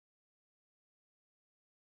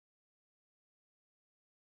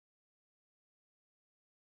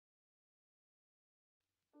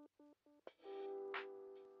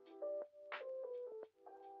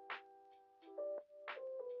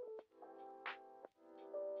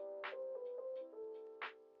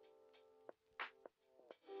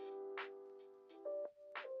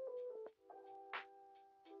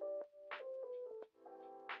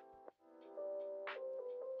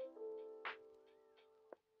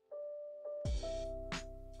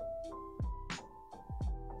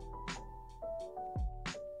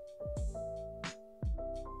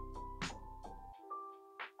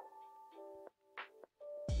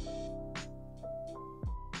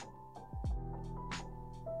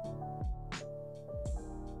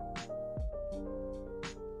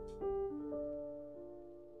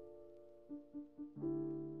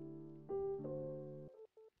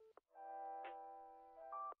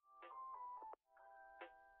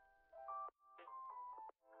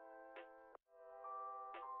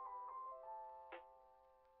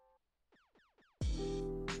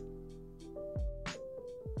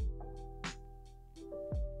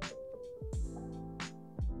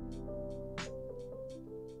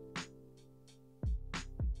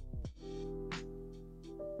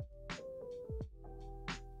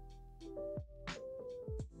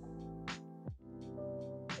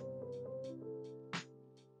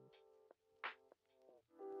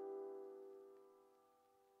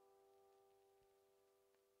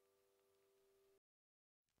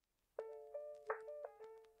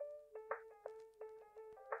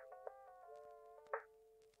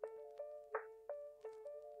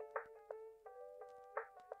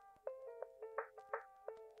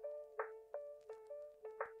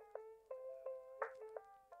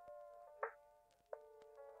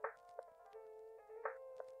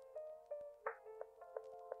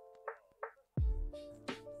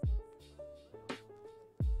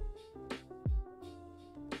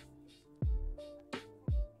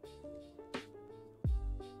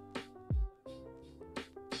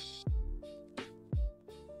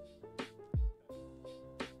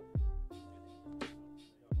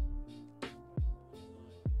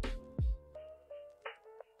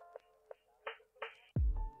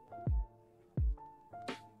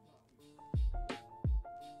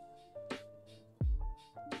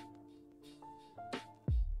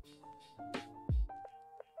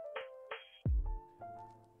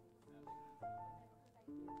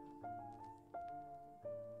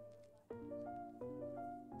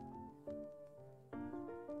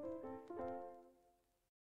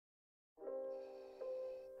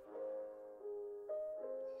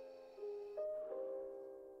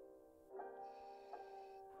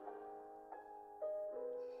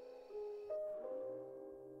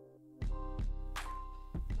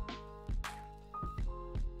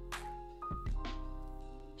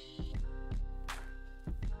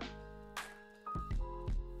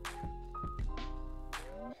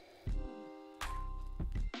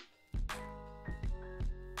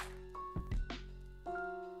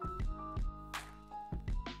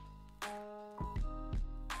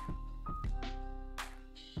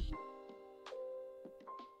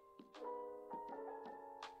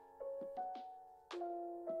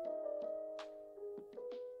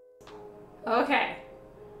Okay,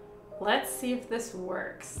 let's see if this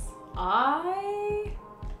works. I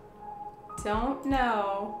don't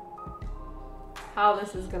know how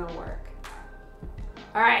this is gonna work.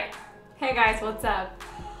 All right, hey guys, what's up?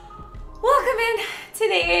 Welcome in to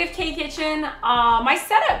the AFK kitchen. My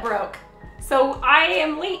setup broke, so I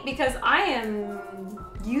am late because I am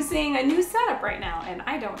using a new setup right now, and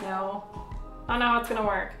I don't know how it's gonna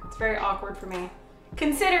work. It's very awkward for me,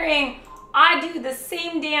 considering I do the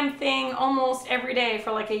same damn thing almost every day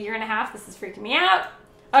for like a year and a half. This is freaking me out.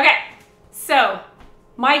 Okay, so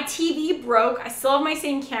my TV broke. I still have my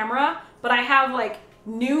same camera, but I have like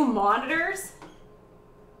new monitors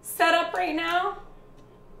set up right now.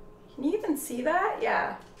 Can you even see that?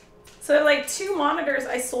 Yeah. So like 2 monitors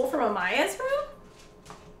I stole from Amaya's room.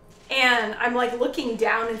 And I'm like looking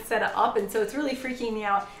down instead of up, and so it's really freaking me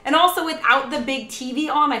out. And also without the big TV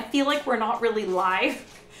on, I feel like we're not really live.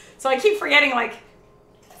 So I keep forgetting, like,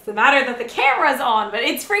 it's the matter that the camera's on, but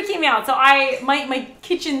it's freaking me out. So my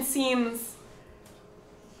kitchen seems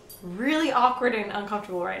really awkward and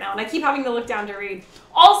uncomfortable right now, and I keep having to look down to read.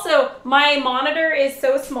 Also, my monitor is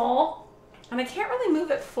so small, and I can't really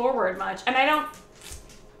move it forward much, and I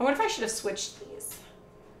wonder if I should have switched these.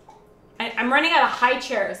 I'm running out of high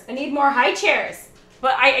chairs. I need more high chairs,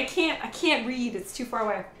 but I can't read. It's too far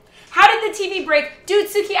away. How did the TV break? Dude,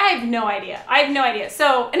 Suki, I have no idea. I have no idea.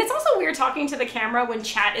 So, and it's also weird talking to the camera when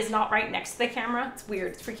chat is not right next to the camera. It's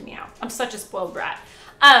weird. It's freaking me out. I'm such a spoiled brat.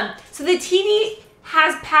 So the TV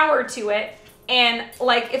has power to it, And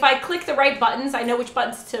like, if I click the right buttons, I know which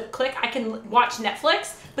buttons to click, I can watch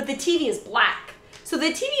Netflix, but the TV is black. So the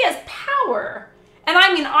TV has power. And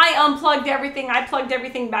I mean, I unplugged everything. I plugged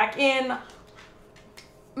everything back in.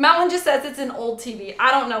 Madeline just says it's an old TV. I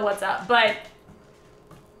don't know what's up, but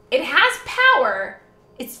it has power.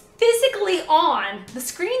 It's physically on. The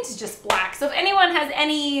screen's just black. So if anyone has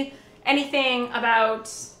anything about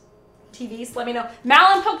TVs, let me know.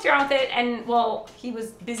 Madeline poked around with it, and well, he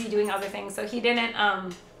was busy doing other things, so he didn't.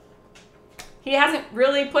 He hasn't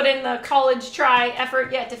really put in the college try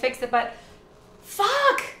effort yet to fix it. But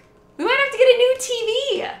fuck, we might have to get a new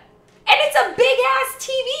TV, and it's a big ass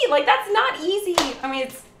TV. Like, that's not easy. I mean,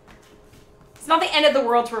 it's not the end of the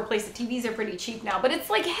world to replace it. TVs are pretty cheap now, but it's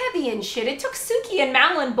like heavy and shit. It took Suki and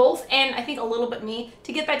Madeline both, and I think a little bit me,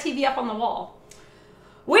 to get that TV up on the wall.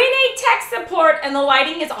 We need tech support, and the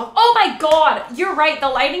lighting is off. Oh my god, you're right, the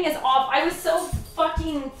lighting is off. I was so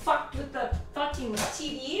fucking fucked with the fucking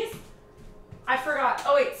TVs. I forgot.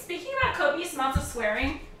 Oh wait, speaking about copious amounts of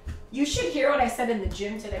swearing, you should hear what I said in the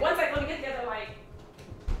gym today. One sec, let me get the other light.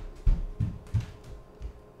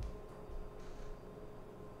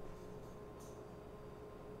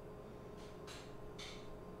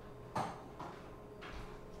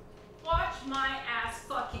 Watch my ass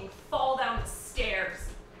fucking fall down the stairs.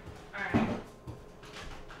 Alright.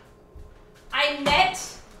 I met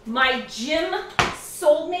my gym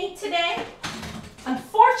soulmate today.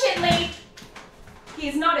 Unfortunately,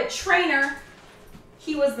 he's not a trainer.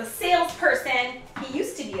 He was the salesperson. He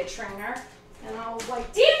used to be a trainer. And I was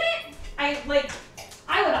like, damn it! I would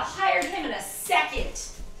have hired him in a second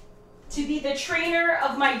to be the trainer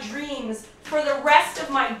of my dreams for the rest of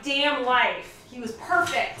my damn life. He was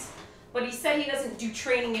perfect. But he said he doesn't do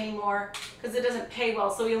training anymore because it doesn't pay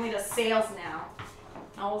well, so he only does sales now.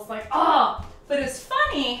 I was like, oh. But it was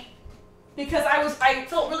funny because I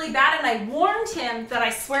felt really bad, and I warned him that I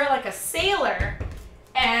swear like a sailor,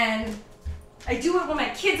 and I do it when my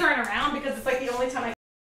kids aren't around because it's like the only time I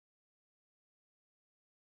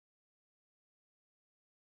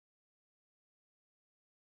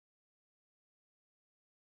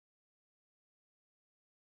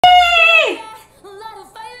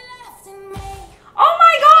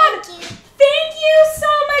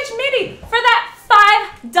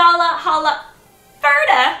holla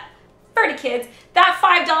Ferda kids. That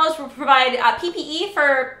 $5 will provide PPE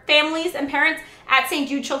for families and parents at St.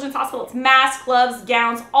 Jude Children's Hospital. It's masks, gloves,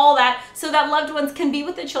 gowns, all that, so that loved ones can be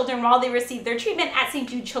with the children while they receive their treatment at St.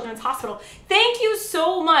 Jude Children's Hospital. Thank you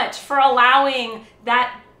so much for allowing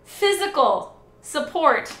that physical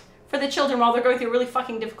support for the children while they're going through a really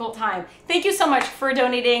fucking difficult time. Thank you so much for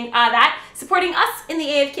donating that, supporting us in the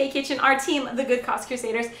AFK Kitchen, our team, the Good Cause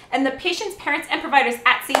Crusaders, and the patients, parents, and providers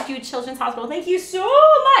at St. Jude Children's Hospital. Thank you so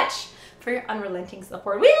much for your unrelenting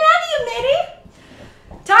support. We love you,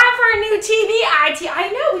 Mitty! Time for a new TV. I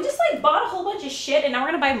know, we just like bought a whole bunch of shit, and now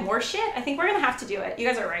we're gonna buy more shit. I think we're gonna have to do it. You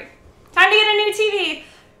guys are right. Time to get a new TV.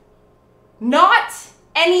 Not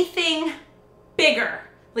anything bigger.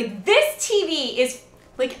 Like, this TV is,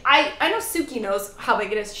 like, I know Suki knows how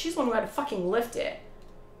big it is. She's the one who had to fucking lift it.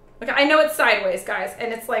 Like, I know it's sideways, guys,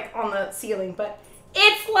 and it's like on the ceiling, but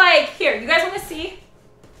it's like, here, you guys want to see?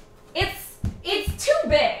 It's too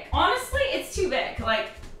big. Honestly, it's too big.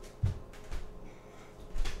 Like,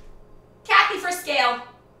 Kathy for scale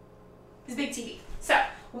is big TV. So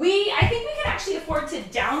I think we can actually afford to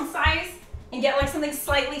downsize and get like something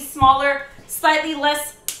slightly smaller, slightly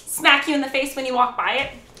less smack you in the face when you walk by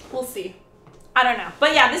it. We'll see. I don't know.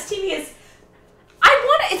 But yeah, this TV is, I'm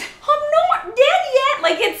not dead yet.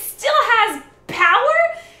 Like, it still has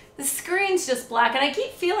power. The screen's just black, and I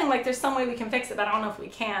keep feeling like there's some way we can fix it, but I don't know if we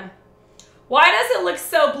can. Why does it look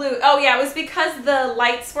so blue? Oh yeah, it was because the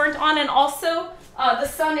lights weren't on, and also the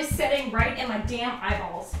sun is setting right in my damn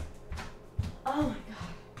eyeballs. Oh my god.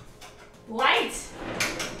 Light.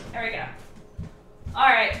 There we go. All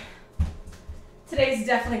right. Today's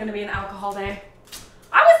definitely going to be an alcohol day.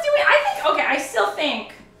 I still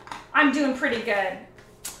think I'm doing pretty good.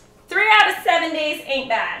 3 out of 7 days ain't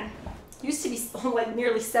bad. Used to be like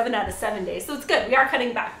nearly 7 out of 7 days, so it's good. We are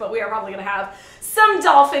cutting back, but we are probably gonna have some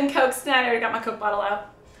Dolphin Cokes tonight. I already got my Coke bottle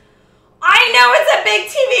out. I know it's a big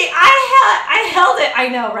TV. I held it. I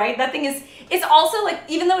know, right? That thing is, it's also like,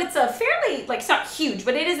 even though it's a fairly, like, it's not huge,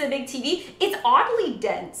 but it is a big TV, it's oddly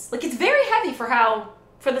dense. Like, it's very heavy for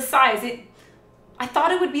the size. I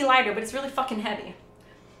thought it would be lighter, but it's really fucking heavy.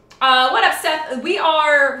 What up, Seth?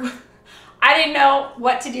 I didn't know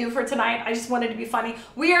what to do for tonight. I just wanted to be funny.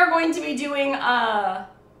 We are going to be doing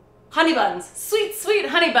honey buns. Sweet, sweet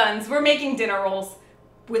honey buns. We're making dinner rolls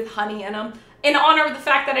with honey in them in honor of the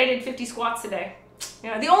fact that I did 50 squats today.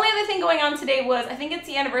 Yeah, the only other thing going on today was, I think it's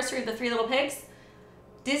the anniversary of the Three Little Pigs.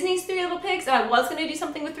 Disney's Three Little Pigs. And I was going to do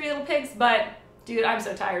something with Three Little Pigs, but dude, I'm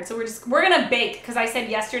so tired. So we're going to bake, because I said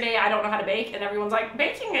yesterday I don't know how to bake, and everyone's like,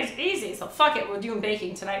 baking is easy. So fuck it, we're doing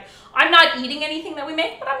baking tonight. I'm not eating anything that we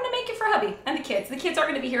make, but I'm going to make it for hubby and the kids. The kids are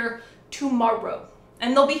going to be here tomorrow,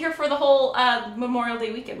 and they'll be here for the whole Memorial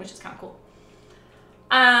Day weekend, which is kind of cool.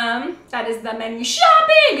 That is the menu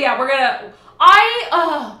shopping. Yeah, we're gonna,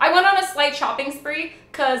 I went on a slight shopping spree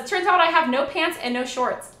because turns out I have no pants and no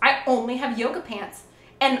shorts. I only have yoga pants,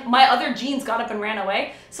 and my other jeans got up and ran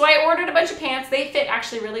away. So I ordered a bunch of pants. They fit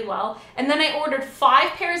actually really well. And then I ordered 5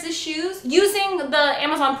 pairs of shoes using the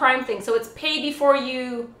Amazon Prime thing. So it's pay before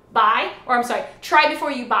you buy, or I'm sorry, try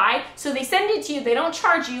before you buy. So they send it to you, they don't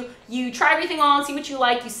charge you, you try everything on, see what you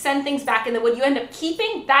like, you send things back, and then what you end up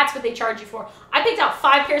keeping, that's what they charge you for. I picked out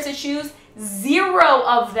 5 pairs of shoes, 0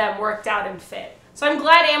 of them worked out and fit. So I'm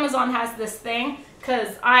glad Amazon has this thing,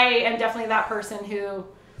 because I am definitely that person who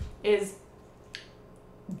is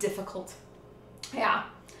difficult. Yeah.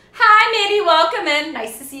 Hi, Mitty, welcome in.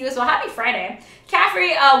 Nice to see you as well. Happy Friday.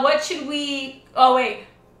 Caffrey, what should we, oh wait.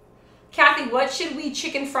 Kathy, what should we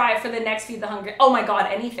chicken fry for the next Feed the Hungry? Oh my God,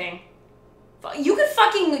 anything. You could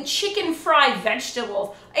fucking chicken fry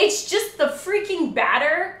vegetables. It's just the freaking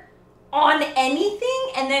batter on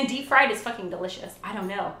anything, and then deep fried is fucking delicious. I don't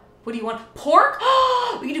know. What do you want? Pork?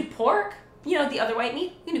 Oh, we can do pork. You know, the other white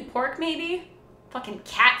meat. We can do pork maybe. Fucking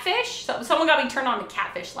catfish. So, someone got me turned on to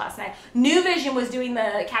catfish last night. New Vision was doing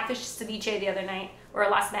the catfish ceviche the other night, or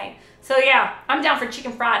last night. So yeah, I'm down for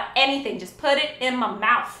chicken fried. Anything. Just put it in my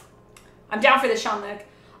mouth. I'm down for this, Sean Luke.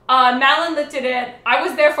 Malin looked at it. I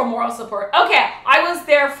was there for moral support. Okay, I was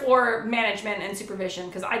there for management and supervision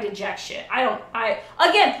because I did jack shit. I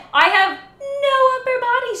have no upper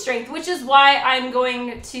body strength, which is why I'm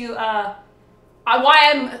going to, why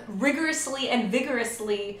I'm rigorously and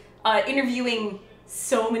vigorously interviewing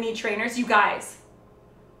so many trainers. You guys,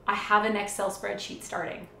 I have an Excel spreadsheet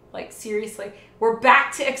starting. Like, seriously, we're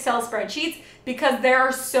back to Excel spreadsheets because there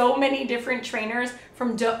are so many different trainers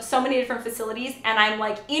from so many different facilities, and I'm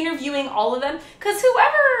like interviewing all of them because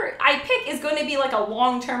whoever I pick is going to be like a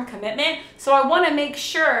long-term commitment. So I want to make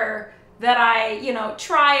sure that I, you know,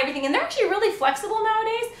 try everything. And they're actually really flexible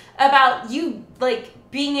nowadays about you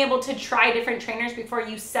like being able to try different trainers before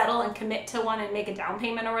you settle and commit to one and make a down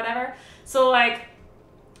payment or whatever. So like,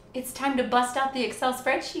 it's time to bust out the Excel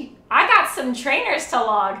spreadsheet. I got some trainers to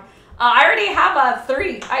log. I already have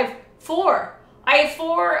 3. I have 4. I have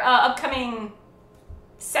 4 upcoming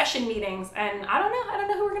session meetings, and I don't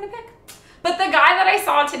know who we're gonna pick. But the guy that I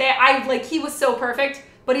saw today, he was so perfect.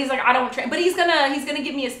 But he's like, I don't train. But he's gonna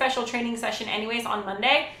give me a special training session anyways on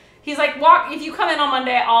Monday. He's like, if you come in on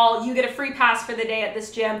Monday, you get a free pass for the day at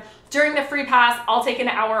this gym. During the free pass, I'll take an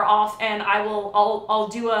hour off, and I'll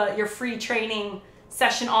do your free training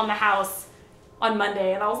session on the house on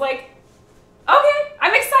Monday. And I was like, okay,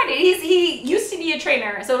 I'm excited. He used to be a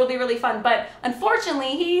trainer, so it'll be really fun. But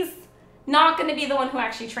unfortunately, he's not going to be the one who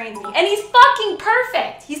actually trains me. And he's fucking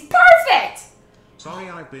perfect. He's perfect. Sorry,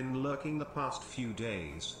 I've been lurking the past few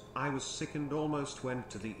days. I was sick and almost went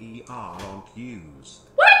to the ER on Q's.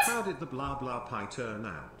 What? How did the blah blah pie turn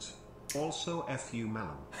out? Also, F you,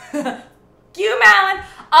 Malin. You, Malin.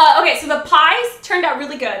 Okay, so the pies turned out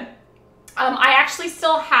really good. I actually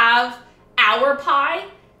still have our pie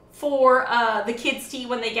for the kids to eat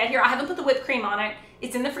when they get here. I haven't put the whipped cream on it.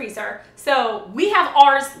 It's in the freezer. So we have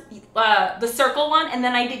ours, the circle one, and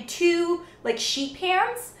then I did 2 like sheet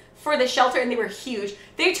pans for the shelter, and they were huge.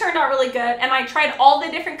 They turned out really good, and I tried all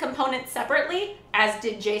the different components separately, as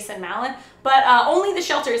did Jason Malin, but only the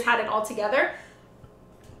shelters had it all together.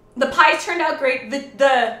 The pies turned out great.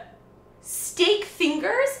 The steak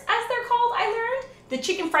fingers, as they're called, I learned, the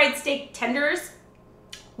chicken fried steak tenders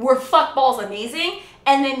were fuckballs amazing.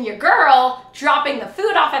 And then your girl, dropping the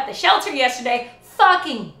food off at the shelter yesterday,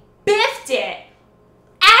 fucking biffed it.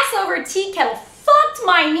 Ass over tea kettle, fucked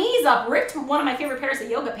my knees up, ripped one of my favorite pairs of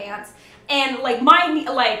yoga pants. And like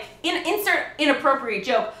insert inappropriate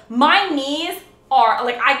joke, my knees are,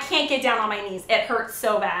 like, I can't get down on my knees. It hurts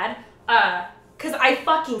so bad. Because I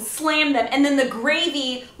fucking slammed them. And then the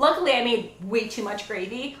gravy, luckily I made way too much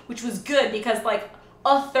gravy, which was good because like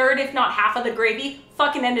a third, if not half of the gravy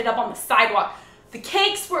fucking ended up on the sidewalk. The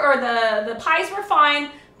cakes the pies were fine.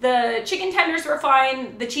 The chicken tenders were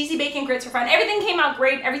fine. The cheesy bacon grits were fine. Everything came out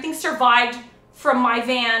great. Everything survived from my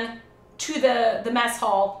van to the mess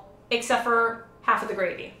hall, except for half of the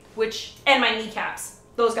gravy, and my kneecaps.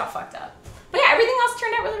 Those got fucked up. But yeah, everything else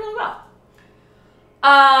turned out really, really well.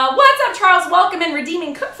 What's up, Charles? Welcome in.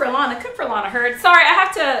 Redeeming Cook for Lana. Cook for Lana heard. Sorry, I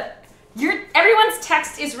have to everyone's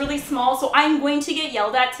text is really small, so I'm going to get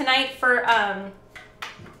yelled at tonight for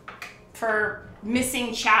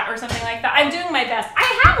missing chat or something like that. I'm doing my best.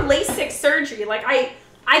 I have LASIK surgery. Like I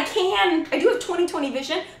do have 20/20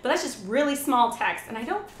 vision, but that's just really small text, and I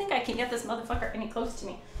don't think I can get this motherfucker any close to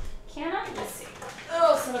me. Can I? Let's see.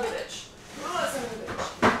 Oh, son of a bitch. Oh, son of a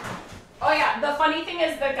bitch. Oh yeah, the funny thing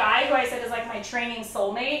is the guy who I said is like my training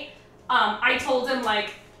soulmate, I told him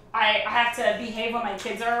like I have to behave when my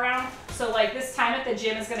kids are around. So like this time at the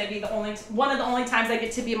gym is gonna be one of the only times I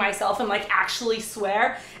get to be myself and like actually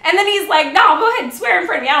swear. And then he's like, no, go ahead and swear in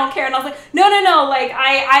front of me, I don't care. And I was like, no, like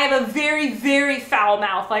I have a very, very foul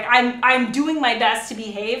mouth. Like I'm doing my best to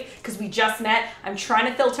behave because we just met. I'm trying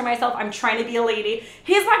to filter myself. I'm trying to be a lady.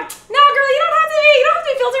 He's like, no, girl, you don't have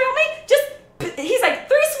to be filtering on me. He's like,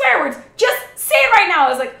 3 swear words. Just say it right now. I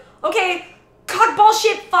was like, okay, cock,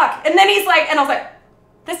 bullshit, fuck. And then he's like, and I was like,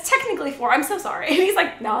 that's technically 4. I'm so sorry. And he's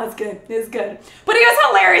like, no, it's good. It's good. But he was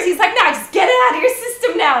hilarious. He's like, no, just get it out of your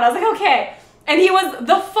system now. And I was like, okay. And he was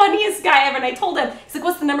the funniest guy ever. And I told him, he's like,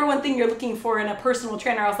 what's the #1 thing you're looking for in a personal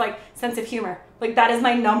trainer? I was like, sense of humor. Like, that is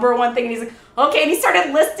my #1 thing. And he's like, okay. And he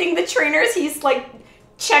started listing the trainers. He's like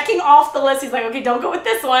checking off the list. He's like, okay, don't go with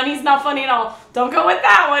this one. He's not funny at all. Don't go with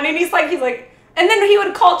that one. And he's like, and then he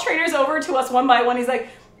would call trainers over to us one by one. He's like,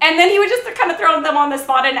 and then he would just kind of throw them on the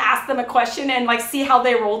spot and ask them a question and like see how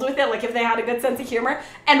they rolled with it, like if they had a good sense of humor.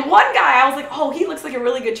 And one guy, I was like, oh, he looks like a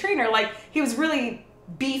really good trainer. Like he was really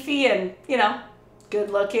beefy and, you know, good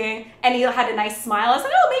looking. And he had a nice smile. I was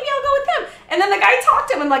like, oh, maybe I'll go with him. And then the guy talked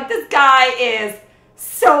to him and like, this guy is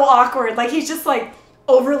so awkward. Like he's just like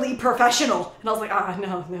overly professional. And I was like,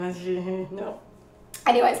 no.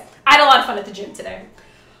 Anyways, I had a lot of fun at the gym today.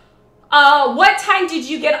 What time did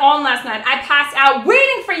you get on last night? I passed out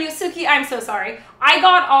waiting for you, Suki. I'm so sorry. I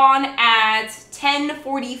got on at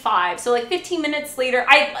 10:45, so like 15 minutes later.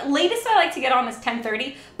 Latest I like to get on is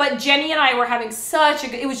 10:30, but Jenny and I were having such a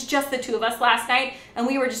good, it was just the 2 of us last night, and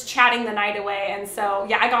we were just chatting the night away, and so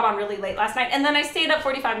yeah, I got on really late last night, and then I stayed up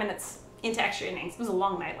 45 minutes into extra innings. It was a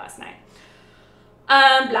long night last night.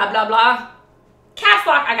 Blah, blah, blah.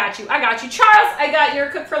 Castlock, I got you. Charles, I got your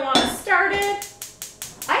Cook for Lana started.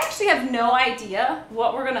 I actually have no idea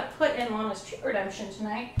what we're gonna put in Lana's treat redemption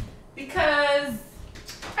tonight because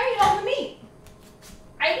I ate all the meat.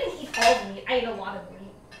 I didn't eat all the meat, I ate a lot of the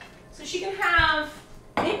meat. So she can have,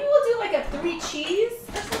 maybe we'll do like a 3 cheese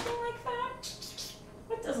or something like that.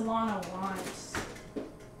 What does Lana want?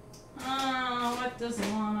 What does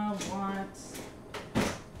Lana want?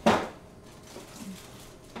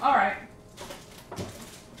 All right.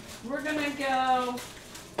 We're gonna go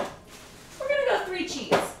 3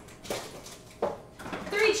 cheese.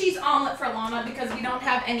 3 cheese omelet for Lana because we don't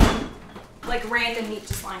have any like random meat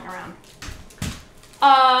just lying around.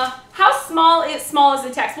 How small is the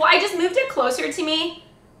text? Well, I just moved it closer to me,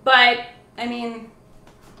 but I mean,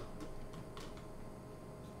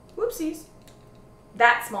 whoopsies.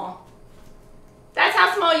 That small. That's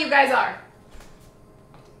how small you guys are.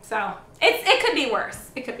 So it could be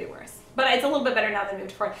worse. It could be worse. But it's a little bit better now than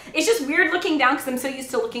moved forward. It's just weird looking down because I'm so used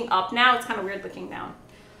to looking up now. It's kind of weird looking down.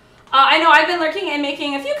 I know I've been lurking and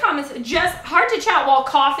making a few comments. Just hard to chat while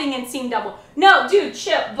coughing and seeing double. No, dude,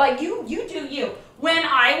 chill. Like you do you. When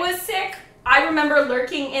I was sick, I remember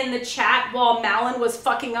lurking in the chat while Malin was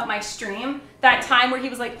fucking up my stream. That time where he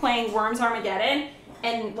was like playing Worms Armageddon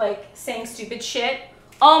and like saying stupid shit.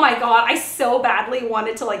 Oh my god, I so badly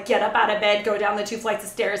wanted to like get up out of bed, go down the 2 flights of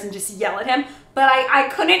stairs and just yell at him. But I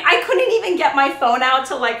couldn't even get my phone out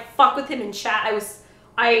to like fuck with him in chat.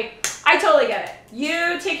 I totally get it.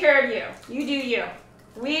 You take care of you. You do you.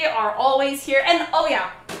 We are always here. And oh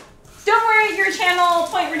yeah, don't worry, your channel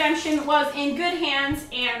Point Redemption was in good hands,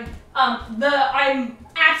 and I'm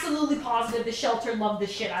absolutely positive the shelter loved the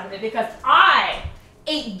shit out of it because I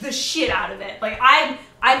ate the shit out of it. Like I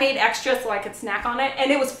made extra so I could snack on it,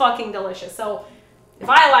 and it was fucking delicious. So if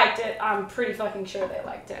I liked it, I'm pretty fucking sure they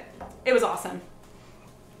liked it. It was awesome.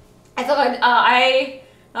 I thought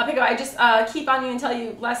I just keep on you and tell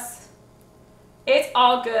you less. It's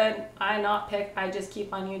all good. I not pick. I just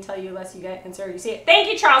keep on you and tell you less you get and sir you see it.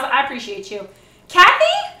 Thank you, Charles. I appreciate you.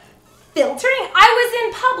 Kathy? Filtering? I was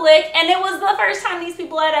in public and it was the first time these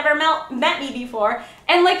people had ever met me before.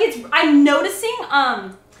 And like I'm noticing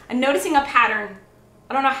a pattern.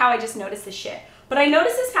 I don't know how I just noticed this shit. But I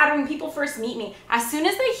notice this pattern when people first meet me. As soon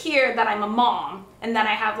as they hear that I'm a mom and that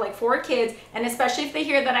I have like 4 kids, and especially if they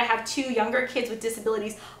hear that I have 2 younger kids with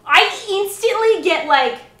disabilities, I instantly get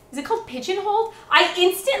like, is it called pigeonholed? I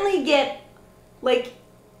instantly get like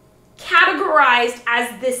categorized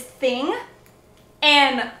as this thing.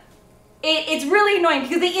 And it's really annoying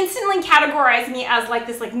because they instantly categorize me as like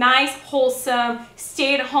this like nice, wholesome,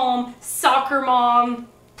 stay-at-home soccer mom,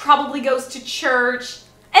 probably goes to church,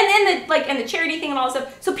 and the charity thing and all that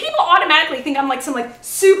stuff. So people automatically think I'm like some like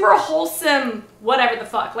super wholesome whatever the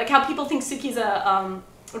fuck. Like how people think Suki's a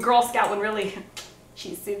Girl Scout when really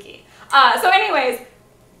she's Suki. So anyways,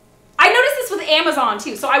 I noticed this with Amazon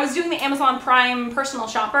too. So I was doing the Amazon Prime personal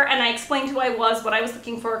shopper and I explained who I was, what I was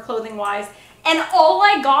looking for clothing wise. And all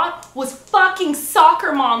I got was fucking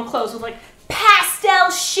soccer mom clothes with like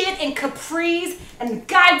pastel shit and capris and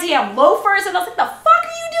goddamn loafers. And I was like, the fuck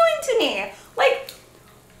are you doing to me? Like,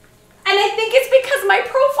 and I think it's because my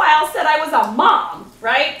profile said I was a mom,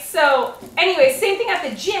 right? So anyway, same thing at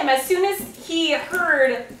the gym. As soon as he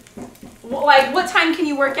heard, like, what time can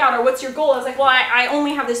you work out or what's your goal? I was like, well, I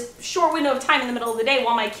only have this short window of time in the middle of the day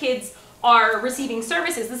while my kids are receiving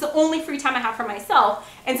services. This is the only free time I have for myself.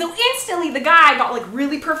 And so instantly the guy got like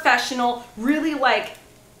really professional, really like,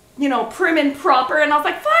 you know, prim and proper. And I was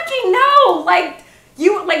like, fucking no, like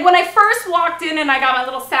when I first walked in and I got my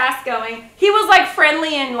little sass going, he was like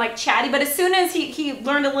friendly and like chatty, but as soon as he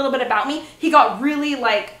learned a little bit about me, he got really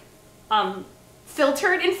like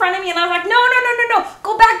filtered in front of me, and I was like, no,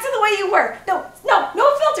 go back to the way you were.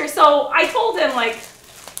 No filter. So I told him like,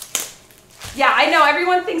 yeah, I know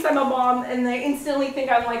everyone thinks I'm a mom and they instantly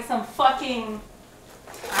think I'm like some fucking,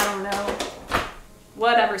 I don't know,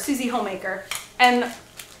 whatever, Susie Homemaker. And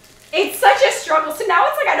it's such a struggle. So now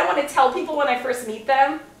it's like I don't want to tell people when I first meet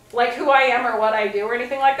them, like who I am or what I do or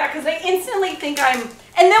anything like that, because they instantly think I'm,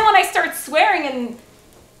 and then when I start swearing and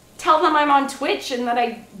tell them I'm on Twitch and that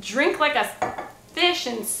I drink like a fish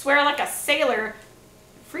and swear like a sailor,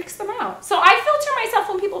 it freaks them out. So I filter myself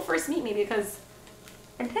when people first meet me because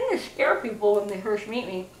I tend to scare people when they first meet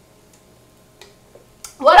me.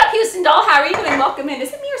 What up, Houston doll? How are you doing? Welcome in.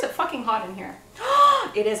 Is it me or is it fucking hot in here?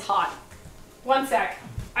 It is hot. One sec.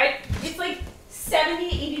 It's like 70,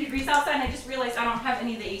 80 degrees outside and I just realized I don't have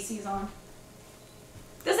any of the ACs on.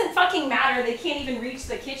 Doesn't fucking matter. They can't even reach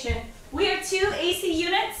the kitchen. We have 2 AC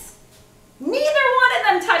units. Neither one of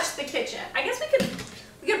them touched the kitchen. I guess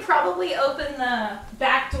we could probably open the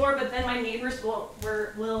back door, but then my neighbors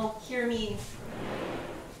will hear me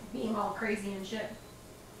being all crazy and shit.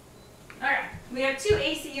 Alright, we have 2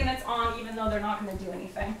 AC units on even though they're not going to do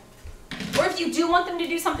anything. Or if you do want them to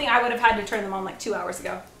do something, I would have had to turn them on like 2 hours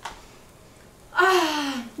ago.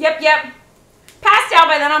 Yep. Passed out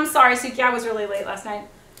by then. I'm sorry, Suki. I was really late last night.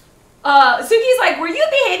 Suki's like, were you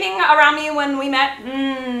behaving around me when we met?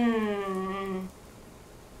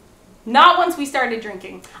 Not once we started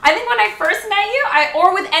drinking. I think when I first met you,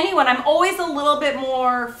 or with anyone, I'm always a little bit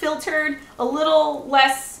more filtered, a little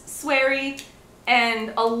less sweary,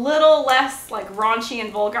 and a little less like raunchy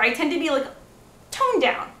and vulgar. I tend to be like toned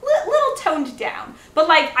down, little toned down. But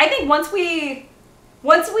like, I think once we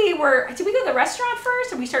were, did we go to the restaurant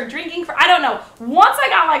first or we started drinking I don't know. Once I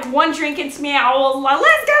got like one drink into me, I was like,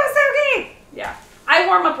 let's go, Suki! Yeah, I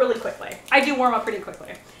warm up really quickly. I do warm up pretty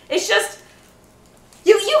quickly. It's just,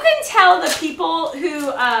 you can tell the people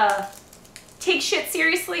who take shit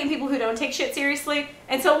seriously and people who don't take shit seriously.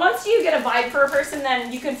 And so once you get a vibe for a person,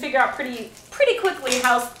 then you can figure out pretty quickly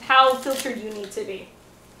how filtered you need to be.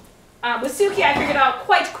 With Suki, I figured out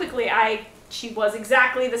quite quickly she was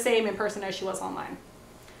exactly the same in person as she was online.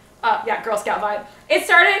 Yeah, Girl Scout vibe. It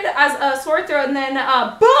started as a sore throat and then,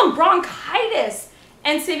 boom, bronchitis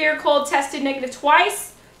and severe cold. Tested negative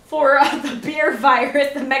twice for the beer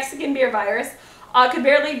virus, the Mexican beer virus. Could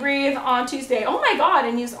barely breathe on Tuesday. Oh my God,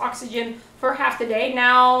 and used oxygen for half the day.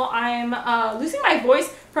 Now I'm losing my voice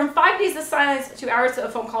from 5 days of silence to hours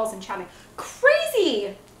of phone calls and chatting.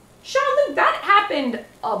 Crazy! Sean, that happened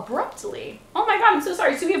abruptly. Oh my God, I'm so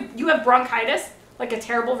sorry. So you have bronchitis? Like a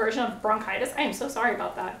terrible version of bronchitis? I am so sorry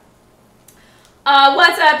about that.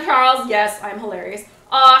 What's up, Charles? Yes, I'm hilarious.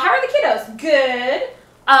 How are the kiddos? Good.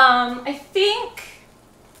 I think...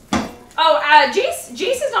 Oh,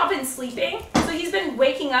 Jace has not been sleeping. So he's been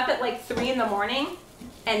waking up at like 3 in the morning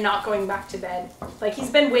and not going back to bed. Like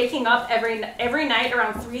he's been waking up every night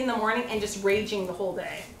around 3 in the morning and just raging the whole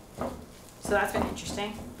day. So that's been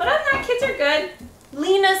interesting. But other than that, kids are good.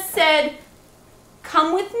 Lena said,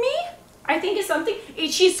 come with me, I think is something.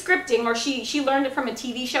 She's scripting or she learned it from a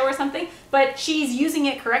TV show or something, but she's using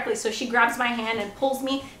it correctly. So she grabs my hand and pulls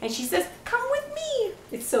me and she says, come with me.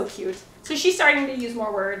 It's so cute. So she's starting to use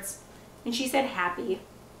more words. And she said happy.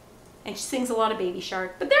 And she sings a lot of Baby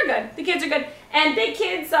Shark. But they're good. The kids are good. And big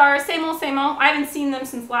kids are same old, same old. I haven't seen them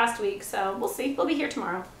since last week, so we'll see. They'll be here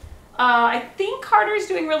tomorrow. I think Carter's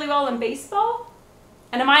doing really well in baseball.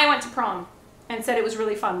 And Amaya went to prom and said it was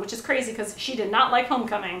really fun, which is crazy because she did not like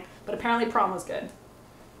homecoming, but apparently prom was good.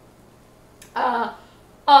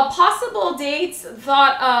 Possible dates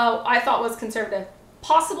thought I thought was conservative.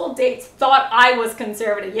 Possible dates thought I was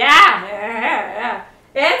conservative. Yeah.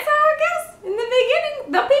 It's how it goes in the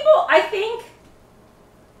beginning. The people, I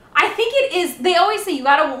think it is. They always say you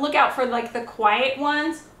gotta look out for like the quiet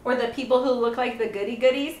ones or the people who look like the goody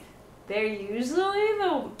goodies. They're usually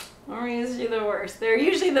the worst. They're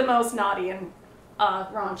usually the most naughty and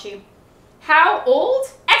raunchy. How old?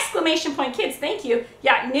 Exclamation point kids, thank you.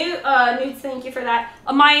 Yeah, Nudes, thank you for that.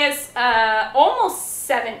 Amaya's almost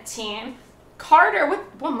 17. Carter,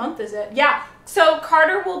 what month is it? Yeah, so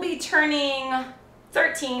Carter will be turning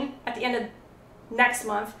 13 at the end of next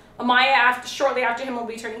month. Amaya, shortly after him, will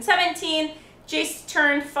be turning 17. Jace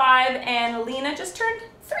turned 5, and Alina just turned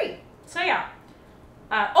 3. So yeah.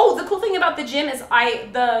 The cool thing about the gym is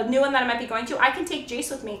the new one that I might be going to, I can take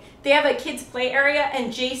Jace with me. They have a kids play area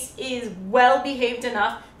and Jace is well behaved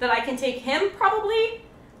enough that I can take him probably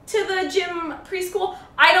to the gym preschool.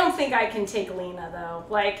 I don't think I can take Lena though.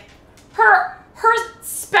 Like her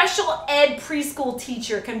special ed preschool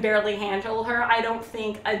teacher can barely handle her. I don't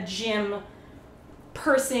think a gym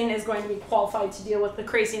person is going to be qualified to deal with the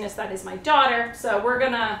craziness that is my daughter. So we're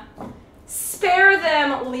gonna spare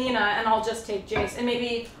them Lena and I'll just take Jace. And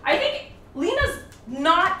maybe, I think Lena's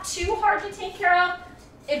not too hard to take care of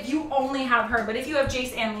if you only have her, but if you have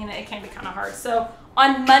Jace and Lena, it can be kind of hard. So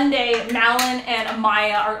on Monday, Malin and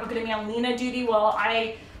Amaya are going to be on Lena duty while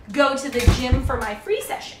I go to the gym for my free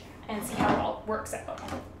session and see how it all works out.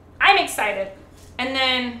 I'm excited. And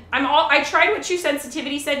then I tried what True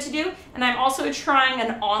Sensitivity said to do, and I'm also trying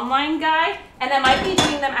an online guy, and I might be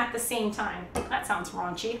doing them at the same time. That sounds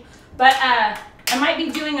raunchy. But I might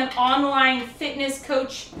be doing an online fitness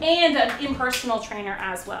coach and an impersonal trainer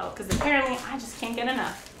as well, because apparently I just can't get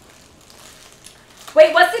enough.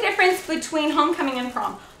 Wait, what's the difference between homecoming and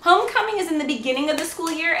prom? Homecoming is in the beginning of the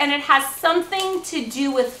school year, and it has something to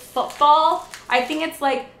do with football. I think it's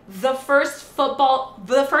like the first football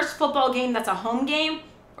game that's a home game,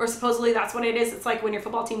 or supposedly that's what it is. It's like when your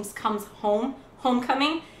football team comes home,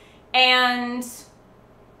 homecoming, and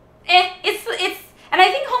and I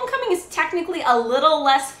think homecoming is technically a little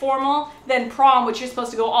less formal than prom, which you're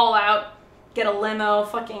supposed to go all out, get a limo,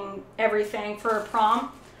 fucking everything for prom.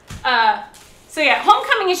 So yeah,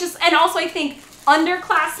 homecoming is just, and also I think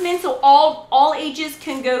underclassmen, so all ages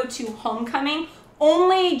can go to homecoming.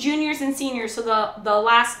 Only juniors and seniors, so the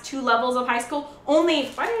last 2 levels of high school, only,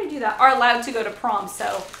 why did I do that, are allowed to go to prom.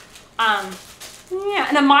 So, yeah,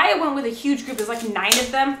 and Amaya went with a huge group. There's like 9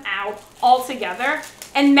 of them out all together.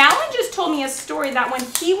 And Malin just told me a story that when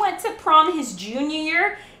he went to prom his junior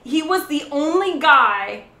year, he was the only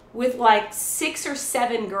guy with like 6 or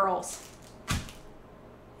 7 girls.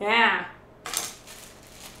 Yeah.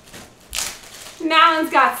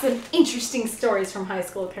 Malin's got some interesting stories from high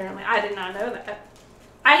school, apparently. I did not know that.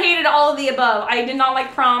 I hated all of the above. I did not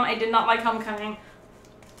like prom. I did not like homecoming.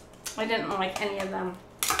 I didn't like any of them.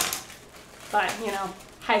 But, you know,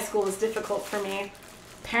 high school was difficult for me.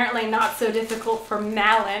 Apparently not so difficult for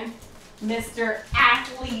Malin, Mr.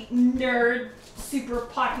 Athlete, nerd, super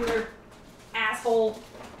popular asshole.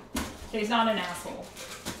 He's not an asshole.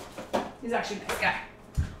 He's actually a nice guy.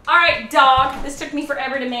 All right, dog. This took me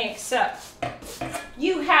forever to make. So,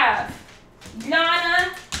 you have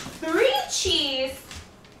Nana 3 cheese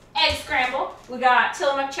egg scramble. We got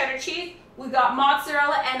Tillamook cheddar cheese. We got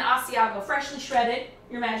mozzarella and Asiago, freshly shredded,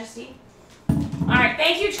 Your Majesty. All right,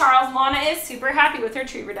 thank you, Charles. Lana is super happy with her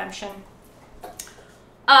treat redemption.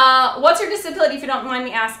 What's her disability, if you don't mind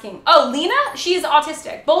me asking? Oh, Lena, she is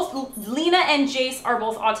autistic. Both Lena and Jace are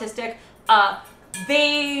both autistic.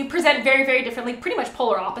 They present very, very differently, pretty much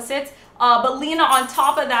polar opposites. But Lena, on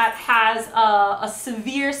top of that, has a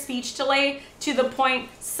severe speech delay to the point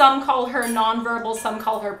some call her nonverbal, some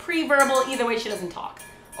call her pre-verbal. Either way, she doesn't talk.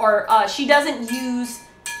 Or she doesn't use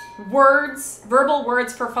verbal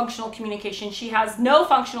words for functional communication. She has no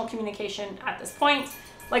functional communication at this point.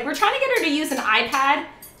 Like, we're trying to get her to use an iPad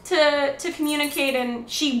to communicate, and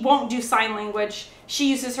she won't do sign language. She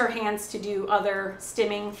uses her hands to do other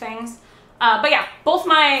stimming things. But yeah, both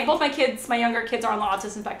my kids, my younger kids, are on the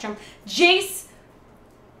autism spectrum. Jace,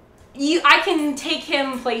 I can take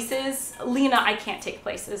him places. Lena, I can't take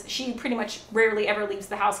places. She pretty much rarely ever leaves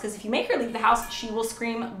the house, because if you make her leave the house, she will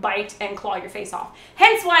scream, bite, and claw your face off.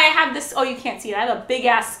 Hence why I have this, oh, you can't see it. I have a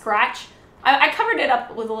big-ass scratch. I covered it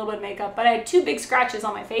up with a little bit of makeup, but I had 2 big scratches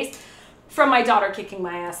on my face from my daughter kicking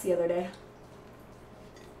my ass the other day.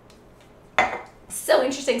 So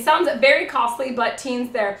interesting. Sounds very costly, but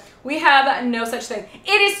teens there. We have no such thing.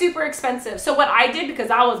 It is super expensive. So what I did, because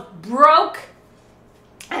I was broke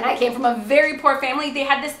and I came from a very poor family, they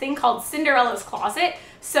had this thing called Cinderella's Closet.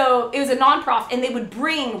 So it was a non-prof, and they would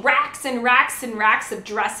bring racks and racks and racks of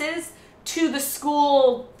dresses to the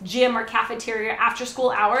school gym or cafeteria after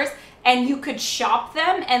school hours, and you could shop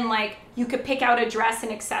them, and like you could pick out a dress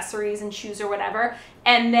and accessories and shoes or whatever,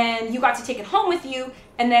 and then you got to take it home with you,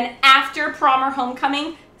 and then after prom or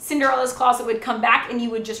homecoming, Cinderella's Closet would come back and you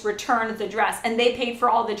would just return the dress, and they paid for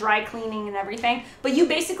all the dry cleaning and everything, but you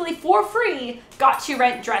basically for free got to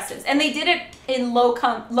rent dresses. And they did it in low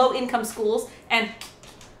income schools, and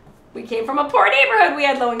we came from a poor neighborhood, we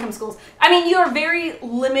had low income schools. I mean, you are very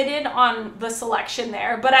limited on the selection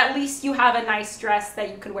there, but at least you have a nice dress that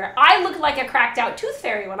you could wear. I looked like a cracked out tooth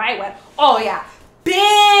fairy when I went. Oh yeah,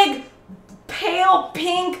 big, pale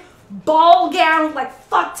pink, ball gown, like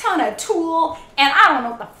fuck ton of tulle, and I don't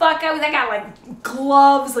know what the fuck I got like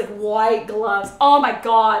gloves, like white gloves. Oh my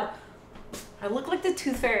god, I look like the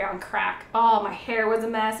tooth fairy on crack. Oh, my hair was a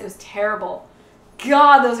mess. It was terrible.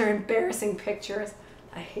 God, those are embarrassing pictures.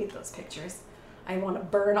 I hate those pictures. I want to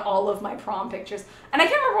burn all of my prom pictures. And I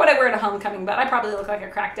can't remember what I wear to homecoming, but I probably look like a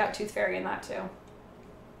cracked out tooth fairy in that too.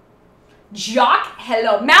 Jock?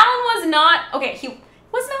 Hello. Malin was not, okay,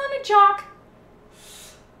 was Malin a jock?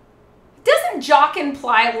 Doesn't jock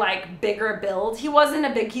imply like bigger build? He wasn't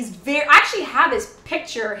a big, I actually have his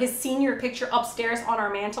picture, his senior picture upstairs on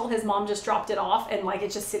our mantle. His mom just dropped it off and like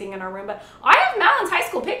it's just sitting in our room. But I have Malin's high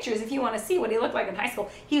school pictures if you want to see what he looked like in high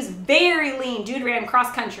school. He was very lean. Dude ran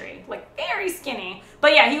cross country, like very skinny.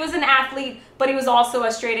 But yeah, he was an athlete, but he was also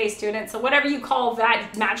a straight A student. So whatever you call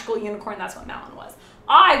that magical unicorn, that's what Malin was.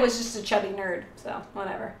 I was just a chubby nerd, so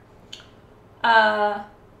whatever.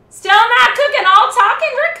 Still not cooking, all talking,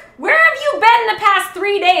 Rick? Where have you been the past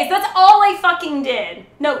 3 days? That's all I fucking did.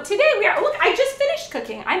 No, today we are, look, I just finished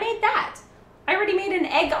cooking. I made that. I already made an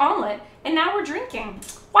egg omelet, and now we're drinking.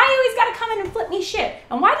 Why do you always gotta come in and flip me shit?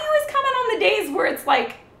 And why do you always come in on the days where it's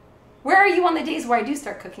like, where are you on the days where I do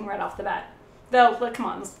start cooking right off the bat? Though, look, come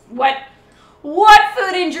on, what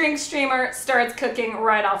food and drink streamer starts cooking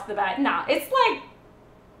right off the bat? Nah, it's like,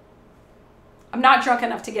 I'm not drunk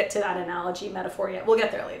enough to get to that analogy metaphor yet. We'll get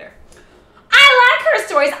there later. I like her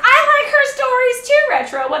stories. I like her stories too,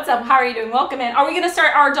 Retro. What's up? How are you doing? Welcome in. Are we going to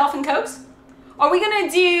start our Dolphin Cokes? Are we going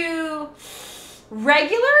to do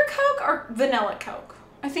regular Coke or vanilla Coke?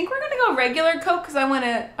 I think we're going to go regular Coke because I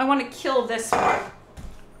want to kill this one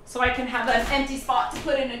so I can have an empty spot to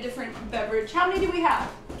put in a different beverage. How many do we have?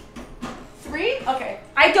 3? Okay.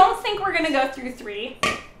 I don't think we're going to go through 3.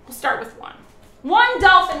 We'll start with 1. 1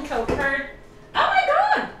 Dolphin Coke, heard? Oh my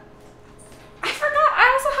god! I forgot, I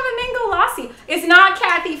also have a mango lassi. It's not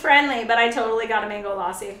Kathy friendly, but I totally got a mango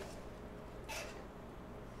lassi.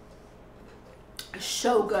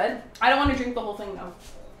 So good. I don't want to drink the whole thing though.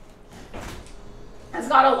 It's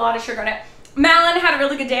got a lot of sugar in it. Malin had a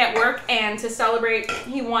really good day at work, and to celebrate,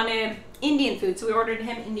 he wanted Indian food, so we ordered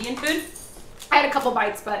him Indian food. I had a couple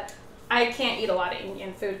bites, but I can't eat a lot of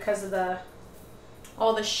Indian food because of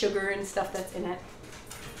all the sugar and stuff that's in it.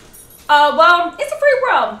 Well, it's a free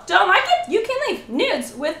world. Don't like it? You can leave.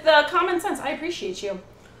 Nudes with common sense. I appreciate you.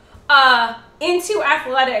 Into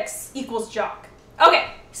athletics equals jock.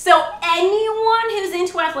 Okay, so anyone who's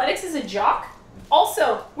into athletics is a jock?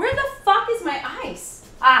 Also, where the fuck is my ice?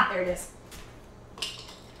 Ah, there it is.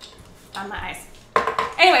 On my ice.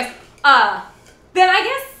 Anyways, then I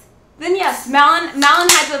guess, yes, Malin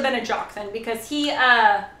had to have been a jock then, because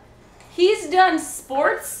he's done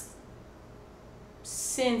sports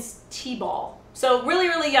since T-ball. So really,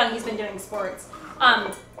 really young, he's been doing sports.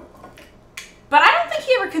 But I don't think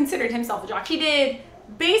he ever considered himself a jock. He did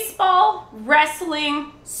baseball,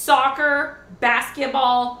 wrestling, soccer,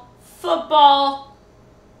 basketball, football.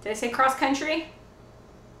 Did I say cross country?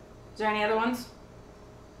 Is there any other ones?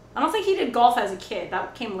 I don't think he did golf as a kid.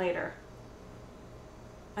 That came later.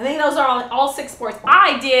 I think those are all 6 sports.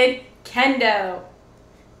 I did kendo.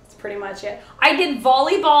 That's pretty much it. I did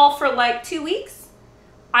volleyball for like 2 weeks.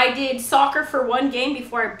 I did soccer for 1 game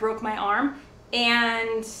before I broke my arm,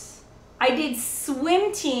 and I did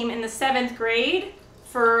swim team in the 7th grade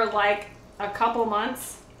for like a couple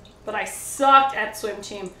months, but I sucked at swim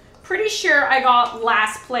team. Pretty sure I got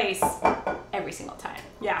last place every single time.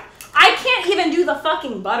 Yeah. I can't even do the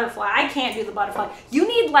fucking butterfly. I can't do the butterfly. You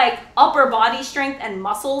need like upper body strength and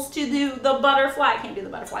muscles to do the butterfly. I can't do the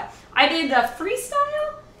butterfly. I did the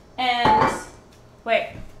freestyle and,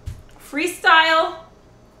 freestyle,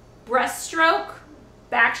 breaststroke,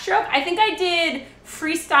 backstroke. I think I did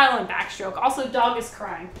freestyle and backstroke. Also, dog is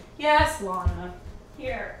crying. Yes, Lana.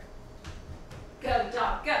 Here. Go,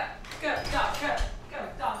 dog, go. Go, dog, go. Go,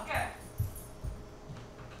 dog, go.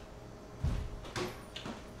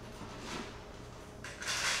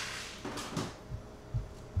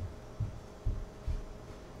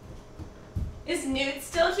 is Newt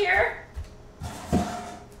still here?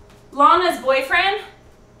 Lana's boyfriend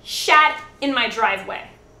shat in my driveway.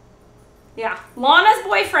 Yeah, Lana's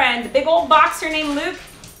boyfriend, the big old boxer named Luke,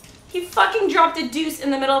 he fucking dropped a deuce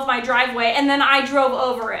in the middle of my driveway and then I drove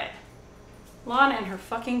over it. Lana and her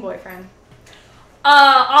fucking boyfriend.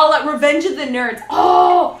 Revenge of the Nerds.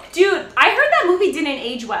 Oh, dude, I heard that movie didn't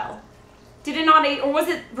age well. Did it not age, or was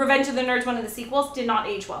it Revenge of the Nerds, one of the sequels? Did not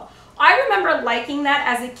age well. I remember liking that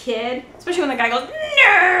as a kid, especially when the guy goes,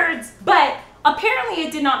 nerds! But apparently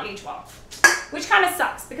it did not age well, which kind of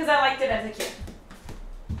sucks because I liked it as a kid.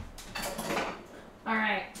 All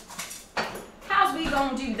right, how's we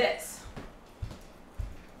gonna do this?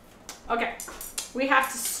 Okay, we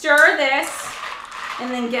have to stir this and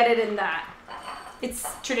then get it in that. It's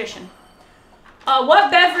tradition. What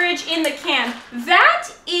beverage in the can? That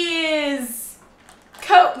is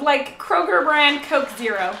Coke, like Kroger brand Coke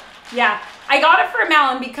Zero. Yeah, I got it for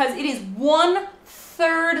Malin because it is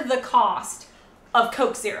 1/3 the cost of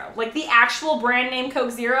Coke Zero. Like the actual brand name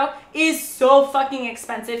Coke Zero is so fucking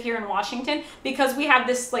expensive here in Washington because we have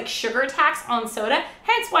this like sugar tax on soda.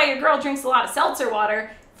 Hence why your girl drinks a lot of seltzer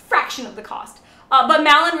water, fraction of the cost. But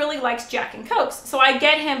Malin really likes Jack and Cokes. So I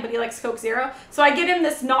get him, but he likes Coke Zero. So I get him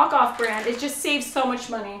this knockoff brand. It just saves so much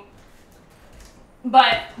money.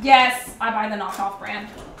 But yes, I buy the knockoff brand.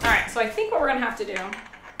 All right, so I think what we're gonna have to do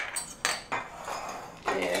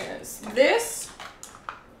is this.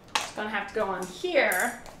 It's gonna have to go on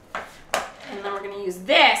here. And then we're gonna use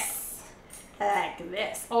this, like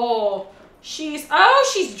this. Oh, she's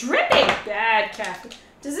dripping. Bad cat.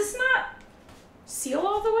 Does this not seal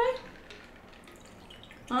all the way?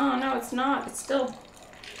 Oh, no, it's not. It's still...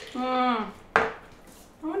 I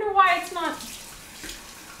wonder why it's not...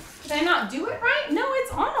 Did I not do it right? No,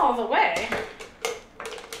 it's on all the way.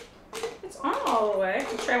 It's on all the way.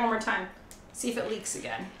 Let's try one more time. See if it leaks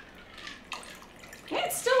again. Yeah,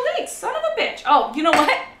 it still leaks. Son of a bitch. Oh, you know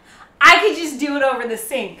what? I could just do it over the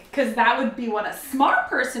sink because that would be what a smart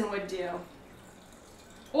person would do.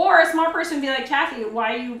 Or a smart person would be like, Kathy,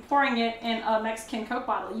 why are you pouring it in a Mexican Coke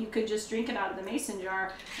bottle? You could just drink it out of the mason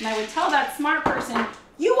jar. And I would tell that smart person,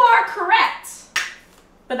 you are correct.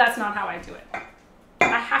 But that's not how I do it.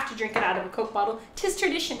 I have to drink it out of a Coke bottle. 'Tis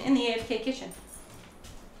tradition in the AFK kitchen.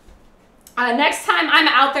 Next time I'm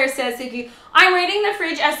out there, says Suki, I'm raiding the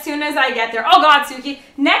fridge as soon as I get there. Oh God, Suki,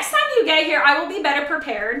 next time you get here, I will be better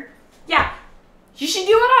prepared. Yeah, you should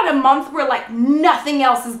do it on a month where like nothing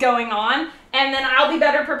else is going on. And then I'll be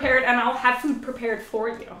better prepared and I'll have food prepared for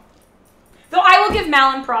you. Though I will give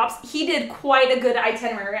Malin props. He did quite a good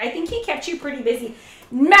itinerary. I think he kept you pretty busy.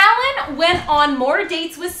 Malin went on more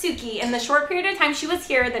dates with Suki in the short period of time she was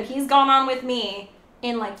here than he's gone on with me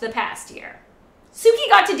in like the past year. Suki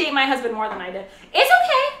got to date my husband more than I did. It's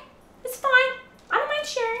okay. It's fine. I don't mind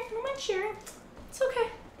sharing. I don't mind sharing. It's okay.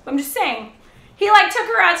 I'm just saying. He like took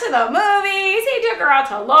her out to the movies. He took her out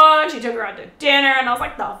to lunch. He took her out to dinner. And I was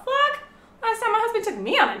like, the fuck? Last time my husband took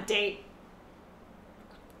me on a date.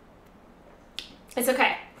 It's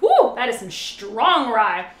okay. Woo, that is some strong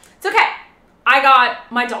rye. It's okay. I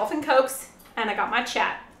got my Dolphin Cokes and I got my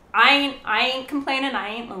chat. I ain't complaining. I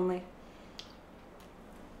ain't lonely.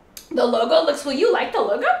 The logo looks, well, you like the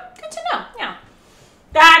logo? Good to know, yeah.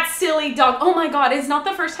 That silly dog. Oh my God, it's not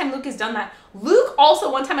the first time Luke has done that. Luke also,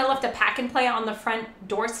 one time I left a pack and play on the front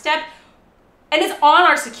doorstep and it's on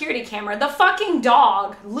our security camera. The fucking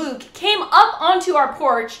dog, Luke, came up onto our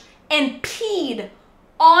porch and peed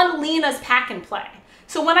on Lena's pack and play.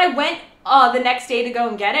 So when I went the next day to go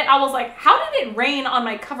and get it, I was like, how did it rain on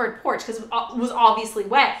my covered porch? Because it was obviously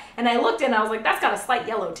wet. And I looked and I was like, that's got a slight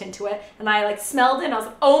yellow tint to it. And I like smelled it and I was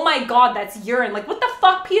like, oh my God, that's urine. Like, what the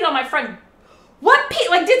fuck peed on my front? What pee?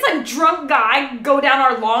 Like, did some drunk guy go down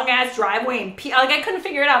our long ass driveway and pee? Like, I couldn't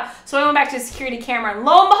figure it out. So I went back to the security camera and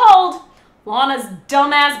lo and behold, Lana's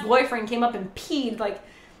dumbass boyfriend came up and peed like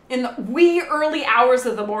in the wee early hours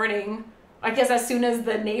of the morning. I guess as soon as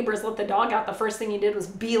the neighbors let the dog out, the first thing he did was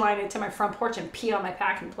beeline it to my front porch and pee on my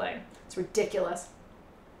pack and play. It's ridiculous.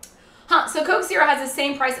 Huh, so Coke Zero has the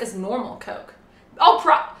same price as normal Coke. Oh,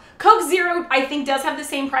 Coke Zero, I think, does have the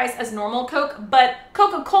same price as normal Coke, but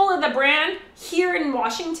Coca-Cola, the brand, here in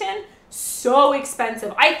Washington, so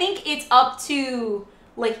expensive. I think it's up to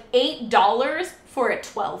like $8 for a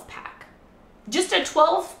 12-pack. Just a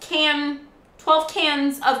 12 cans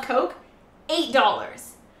of Coke, $8.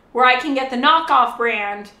 Where I can get the knockoff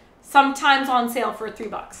brand sometimes on sale for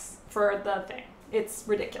 $3 for the thing. It's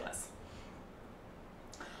ridiculous.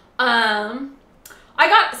 I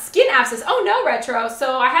got skin abscess. Oh no, Retro.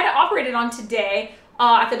 So I had it operated on today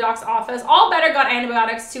at the doc's office. All better, got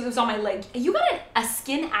antibiotics too. It was on my leg. You got a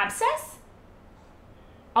skin abscess?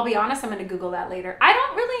 I'll be honest, I'm going to Google that later. I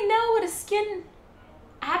don't really know what a skin...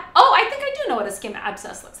 Oh, I think I do know what a skin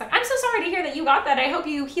abscess looks like. I'm so sorry to hear that you got that. I hope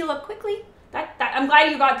you heal up quickly. I'm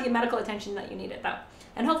glad you got the medical attention that you needed, though.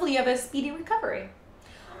 And hopefully you have a speedy recovery.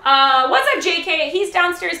 What's up, JK? He's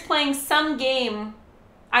downstairs playing some game.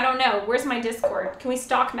 I don't know. Where's my Discord? Can we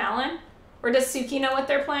stalk Malin? Or does Suki know what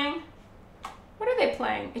they're playing? What are they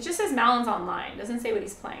playing? It just says Malin's online. It doesn't say what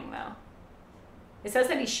he's playing, though. It says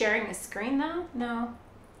that he's sharing his screen, though? No.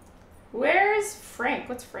 Where's Frank?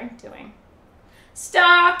 What's Frank doing?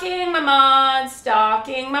 Stalking my mods,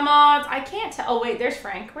 stalking my mods. I can't tell. Oh, wait, there's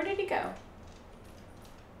Frank. Where did he go?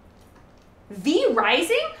 V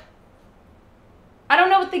Rising? I don't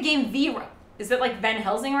know what the game V... Is it like Van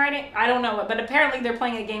Helsing writing? I don't know, but apparently they're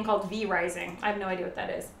playing a game called V Rising. I have no idea what that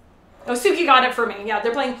is. Oh, Suki got it for me. Yeah,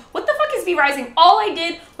 they're playing... What the fuck is V Rising? All I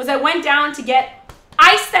did was I went down to get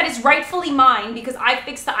ice that is rightfully mine because I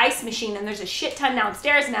fixed the ice machine and there's a shit ton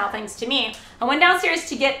downstairs now, thanks to me. I went downstairs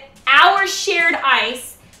to get our shared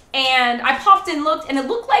ice and I popped and looked and it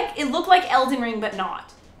looked like Elden Ring, but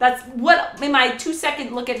not. That's what, in my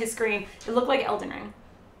 2-second look at his screen, it looked like Elden Ring.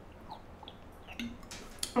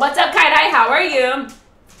 What's up, Kai-Dai? How are you?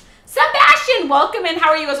 Sebastian, welcome in. How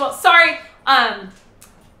are you as well? Sorry,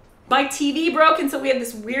 my TV broke, and so we have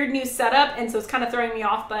this weird new setup, and so it's kind of throwing me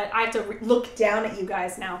off, but I have to look down at you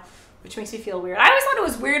guys now, which makes me feel weird. I always thought it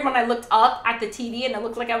was weird when I looked up at the TV, and it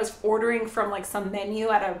looked like I was ordering from, like, some menu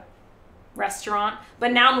at a restaurant,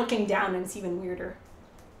 but now I'm looking down, and it's even weirder.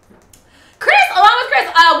 Chris, along with Chris,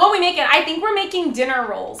 what are we making? I think we're making dinner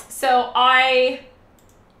rolls. So I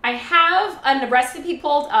have a recipe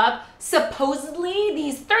pulled up. Supposedly,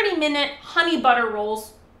 these 30-minute honey butter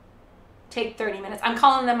rolls take 30 minutes. I'm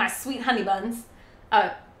calling them my sweet honey buns,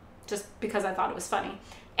 just because I thought it was funny.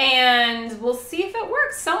 And we'll see if it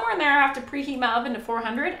works. Somewhere in there, I have to preheat my oven to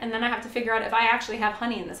 400, and then I have to figure out if I actually have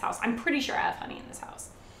honey in this house. I'm pretty sure I have honey in this house.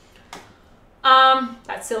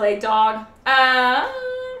 That silly dog.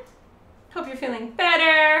 Hope you're feeling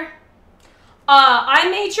better. I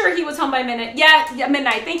made sure he was home by midnight. Yeah,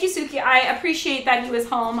 midnight. Thank you, Suki. I appreciate that he was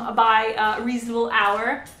home by a reasonable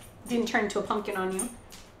hour. Didn't turn into a pumpkin on you.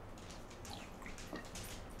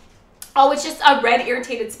 Oh, it's just a red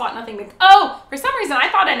irritated spot, nothing big. Oh, for some reason, I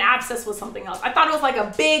thought an abscess was something else. I thought it was like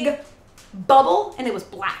a big bubble, and it was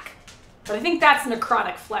black. But I think that's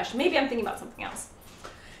necrotic flesh. Maybe I'm thinking about something else.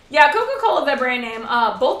 Yeah, Coca-Cola, the brand name.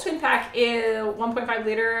 Bolt twin pack is 1.5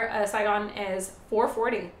 liter. Saigon is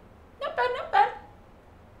 $4.40. Not bad, not bad.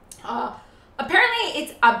 Apparently,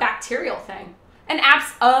 it's a bacterial thing. An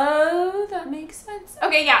abs. Oh, that makes sense.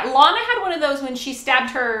 Okay, yeah. Lana had one of those when she stabbed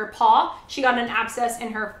her paw. She got an abscess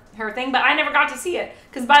in her thing, but I never got to see it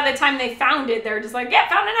because by the time they found it, they're just like, yeah,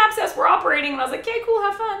 found an abscess. We're operating. And I was like, okay, cool,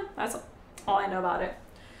 have fun. That's all I know about it.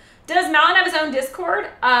 Does Malin have his own Discord?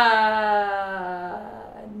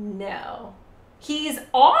 No. He's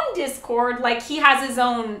on Discord. Like, he has his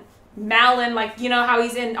own Malin, like, you know how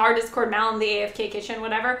he's in our Discord, Malin, the AFK kitchen,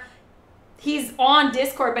 whatever. He's on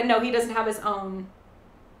Discord, but no, he doesn't have his own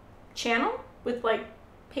channel with, like,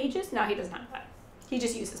 pages. No, he doesn't have that. He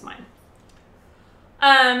just uses mine.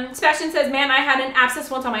 Sebastian says, man, I had an abscess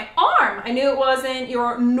once on my arm. I knew it wasn't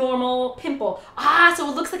your normal pimple. Ah, so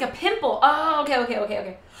it looks like a pimple. Oh,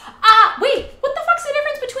 okay. Ah, wait, what the fuck's the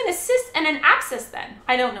difference between a cyst and an abscess then?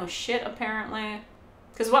 I don't know shit, apparently.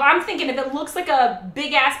 Because what I'm thinking, if it looks like a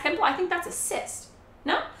big-ass pimple, I think that's a cyst.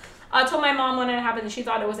 No? I told my mom when it happened and she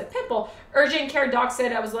thought it was a pimple. Urgent care doc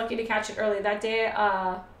said I was lucky to catch it early. That day,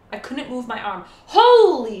 I couldn't move my arm.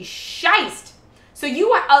 Holy shite! So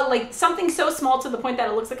you, like, something so small to the point that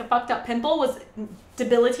it looks like a fucked up pimple was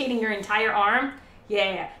debilitating your entire arm?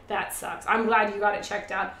 Yeah, that sucks. I'm glad you got it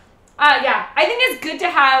checked out. Yeah, I think it's good to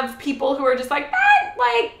have people who are just like, that,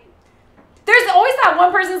 like, there's always that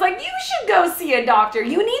one person who's like, you should go see a doctor.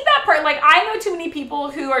 You need that part. Like, I know too many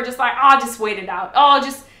people who are just like, oh, just wait it out. Oh,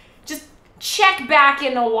 just check back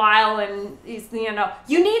in a while and, you know,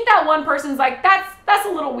 you need that one person's like, that's a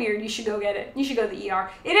little weird. You should go get it. You should go to the ER.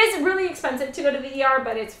 It is really expensive to go to the ER,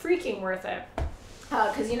 but it's freaking worth it.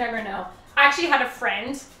 Because you never know. I actually had a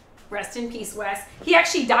friend, rest in peace, Wes. He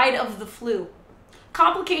actually died of the flu.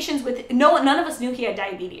 Complications with, none of us knew he had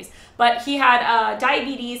diabetes, but he had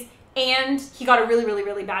diabetes and he got a really, really,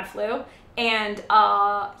 really bad flu. And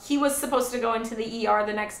he was supposed to go into the ER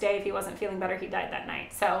the next day. If he wasn't feeling better, he died that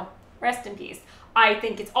night. So rest in peace. I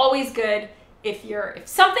think it's always good if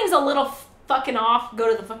something's a little fucking off, go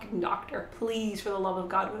to the fucking doctor. Please, for the love of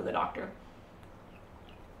God, go to the doctor.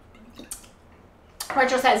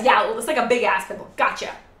 Rachel says, yeah, well, it's like a big ass pimple. Gotcha.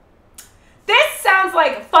 This sounds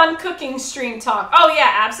like fun cooking stream talk. Oh yeah,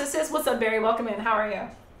 abscesses. What's up, Barry? Welcome in. How are you?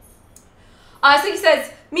 So he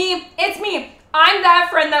says, It's me. I'm that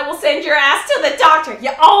friend that will send your ass to the doctor.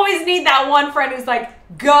 You always need that one friend who's like,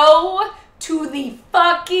 go to the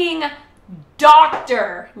fucking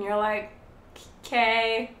doctor. And you're like,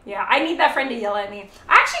 okay. Yeah, I need that friend to yell at me.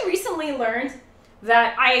 I actually recently learned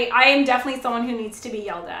that I am definitely someone who needs to be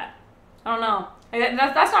yelled at. I don't know.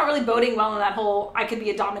 That's not really boding well in that whole I could be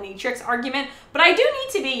a dominatrix argument, but I do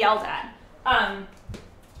need to be yelled at.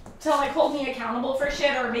 To like hold me accountable for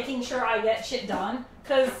shit or making sure I get shit done.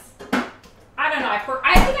 Because, I don't know,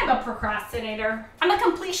 I think I'm a procrastinator. I'm a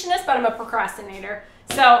completionist, but I'm a procrastinator.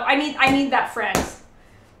 So I need that friend.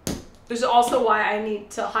 There's also why I need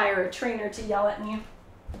to hire a trainer to yell at me.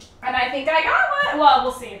 And I think I got one. Well,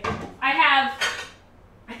 we'll see. I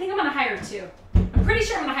think I'm going to hire 2. I'm pretty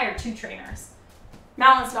sure I'm going to hire 2 trainers.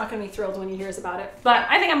 Malin's not going to be thrilled when he hears about it, but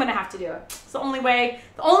I think I'm going to have to do it. It's the only way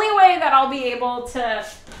that I'll be able to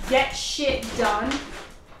get shit done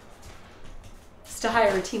is to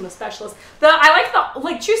hire a team of specialists. I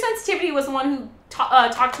like True Sensitivity was the one who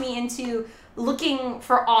talked me into looking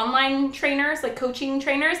for online trainers, like coaching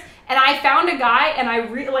trainers, and I found a guy, and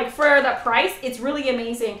for the price, it's really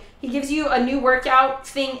amazing. He gives you a new workout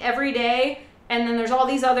thing every day, and then there's all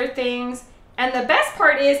these other things. And the best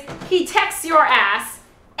part is he texts your ass,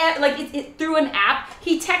 through an app.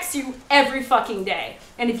 He texts you every fucking day.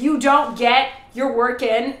 And if you don't get your work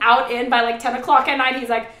out by like 10 o'clock at night, he's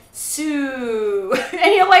like, Sue.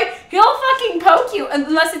 And he'll fucking poke you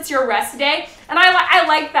unless it's your rest day. And I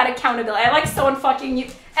like that accountability. I like someone fucking you.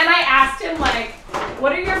 And I asked him, like,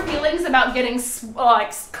 what are your feelings about getting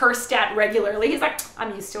cursed at regularly? He's like,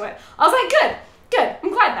 I'm used to it. I was like, good.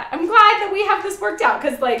 I'm glad that we have this worked out.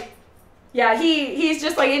 Because, like, yeah, he's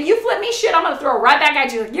just like, if you flip me shit, I'm going to throw it right back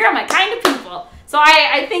at you. Like, you're my kind of people. So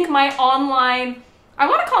I think my online, I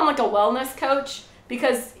want to call him like a wellness coach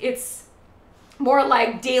because it's more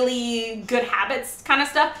like daily good habits kind of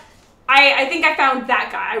stuff. I think I found that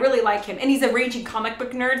guy. I really like him. And he's a raging comic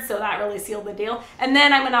book nerd, so that really sealed the deal. And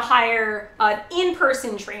then I'm going to hire an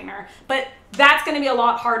in-person trainer. But that's going to be a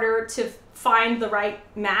lot harder to find the right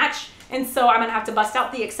match. And so I'm going to have to bust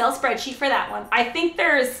out the Excel spreadsheet for that one. I think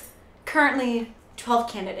there's currently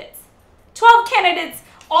 12 candidates. 12 candidates,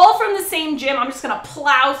 all from the same gym. I'm just going to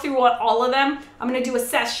plow through all of them. I'm going to do a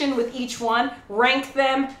session with each one, rank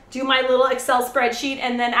them, do my little Excel spreadsheet,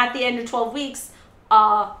 and then at the end of 12 weeks,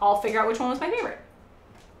 I'll figure out which one was my favorite.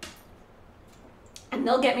 And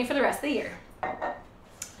they'll get me for the rest of the year.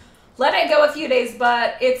 Let it go a few days,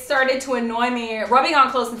 but it started to annoy me. Rubbing on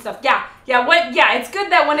clothes and stuff. Yeah, it's good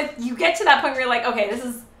that when you get to that point where you're like, okay, this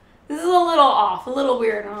is a little off, a little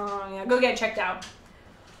weird. Oh, yeah, go get it checked out.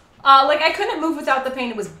 I couldn't move without the pain.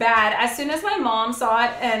 It was bad. As soon as my mom saw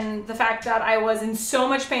it and the fact that I was in so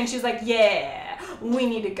much pain, she was like, yeah, we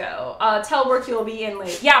need to go. Tell work you'll be in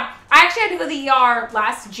late. Yeah, I actually had to go to the ER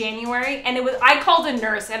last January, and I called a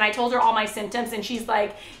nurse, and I told her all my symptoms, and she's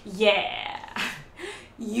like, yeah,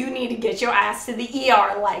 you need to get your ass to the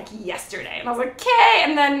ER like yesterday. And I was like, okay.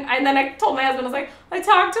 And then I told my husband, I was like, I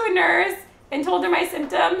talked to a nurse and told her my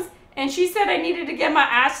symptoms, and she said I needed to get my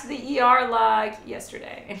ass to the ER like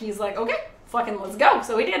yesterday. And he's like, okay, fucking let's go.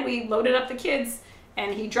 So we did. We loaded up the kids,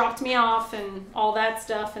 and he dropped me off and all that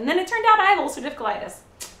stuff. And then it turned out I have ulcerative colitis.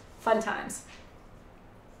 Fun times.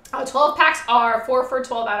 12 packs are 4 for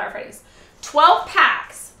 12 at our Freddy's. 12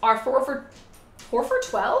 packs are 4 for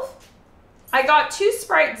 12? I got 2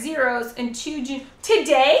 Sprite Zeros and 2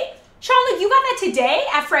 today? Charlotte, you got that today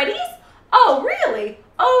at Freddy's? Oh, really?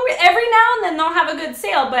 Oh, every now and then they'll have a good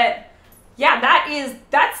sale, but yeah,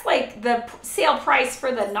 that's like the sale price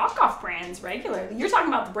for the knockoff brands regularly. You're talking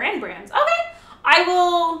about the brands. Okay, I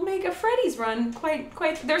will make a Freddy's run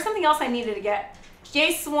quite. There's something else I needed to get.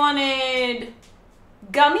 Jace wanted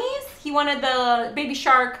gummies. He wanted the Baby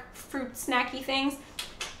Shark fruit snacky things.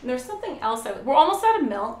 And there's something else. We're almost out of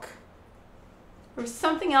milk. There was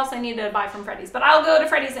something else I needed to buy from Freddy's, but I'll go to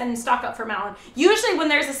Freddy's and stock up for Malin. Usually when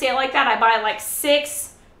there's a sale like that, I buy like 6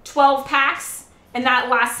 12 packs, and that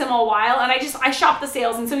lasts him a while, and I shop the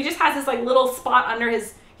sales, and so he just has this like little spot under he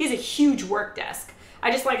has a huge work desk.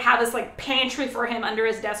 I just like have this like pantry for him under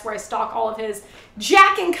his desk where I stock all of his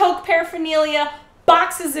Jack and Coke paraphernalia,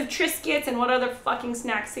 boxes of Triscuits, and what other fucking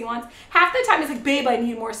snacks he wants. Half the time he's like, babe, I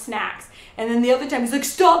need more snacks. And then the other time he's like,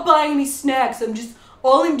 stop buying me snacks.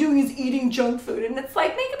 All I'm doing is eating junk food. And it's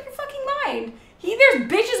like, make up your fucking mind.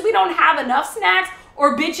 There's bitches we don't have enough snacks,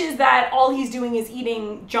 or bitches that all he's doing is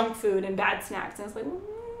eating junk food and bad snacks. And it's like,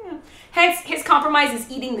 Hence, his compromise is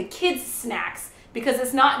eating the kids' snacks because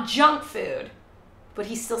it's not junk food, but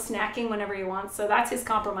he's still snacking whenever he wants. So that's his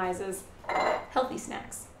compromises. Healthy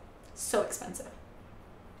snacks. So expensive.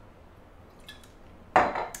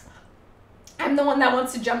 I'm the one that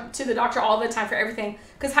wants to jump to the doctor all the time for everything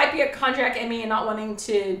because hypochondriac in me and not wanting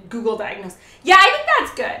to Google diagnose. Yeah, I think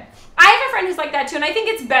that's good. I have a friend who's like that too, and I think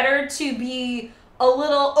it's better to be a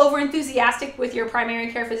little over enthusiastic with your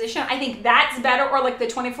primary care physician. I think that's better, or like the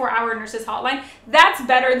 24-hour nurses hotline. That's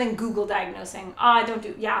better than Google diagnosing. I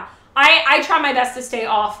try my best to stay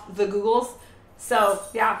off the Googles. So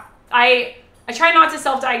yeah, I try not to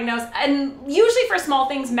self-diagnose, and usually for small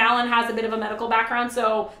things, Malin has a bit of a medical background,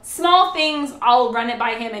 so small things, I'll run it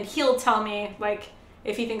by him, and he'll tell me, like,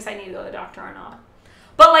 if he thinks I need to go to the doctor or not.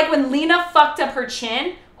 But, like, when Lena fucked up her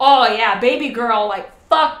chin, oh, yeah, baby girl, like,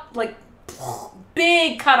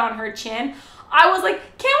 big cut on her chin. I was like,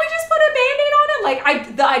 can't we just put a Band-Aid on it?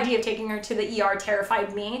 Like, the idea of taking her to the ER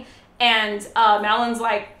terrified me, and Malin's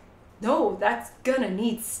like, no, that's gonna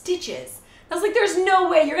need stitches. I was like, there's no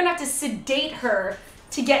way. You're going to have to sedate her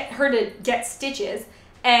to get her to get stitches.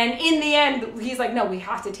 And in the end, he's like, no, we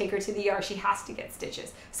have to take her to the ER. She has to get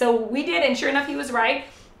stitches. So we did, and sure enough, he was right.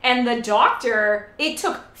 And the doctor, it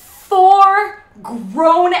took 4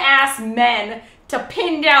 grown-ass men to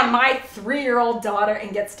pin down my 3-year-old daughter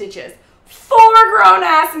and get stitches. 4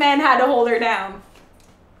 grown-ass men had to hold her down.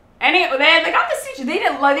 And they got the stitches. They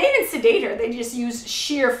didn't sedate her. They just used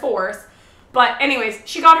sheer force. But anyways,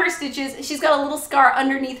 she got her stitches. She's got a little scar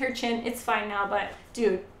underneath her chin. It's fine now, but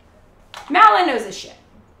dude, Malin knows his shit.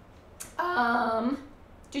 My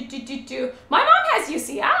mom has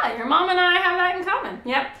UCI. Your mom and I have that in common.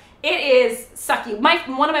 Yep. It is sucky.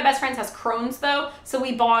 One of my best friends has Crohn's though, so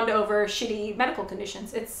we bond over shitty medical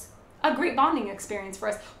conditions. It's a great bonding experience for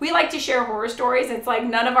us. We like to share horror stories. It's like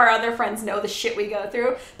none of our other friends know the shit we go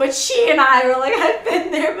through, but she and I were like, I've been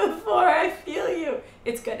there before. I feel you.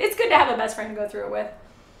 It's good. It's good to have a best friend to go through it with.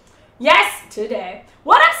 Yes, today.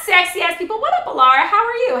 What up, sexy ass people? What up, Alara? How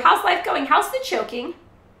are you? How's life going? How's the choking?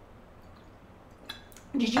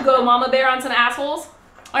 Did you go mama bear on some assholes?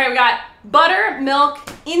 All right, we got butter, milk,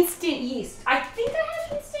 instant yeast. I think I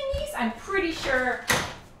have instant yeast. I'm pretty sure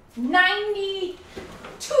 92%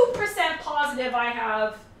 positive I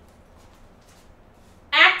have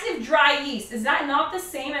active dry yeast. Is that not the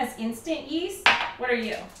same as instant yeast? What are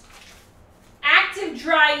you? Active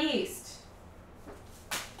dry yeast.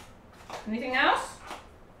 Anything else?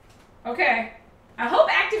 Okay. I hope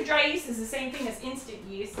active dry yeast is the same thing as instant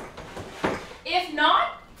yeast. If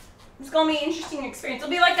not, it's going to be an interesting experience.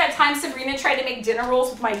 It'll be like that time Sabrina tried to make dinner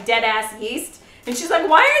rolls with my dead-ass yeast. And she's like,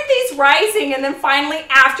 why aren't these rising? And then finally,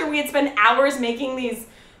 after we had spent hours making these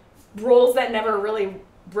rolls that never really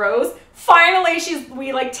rose, finally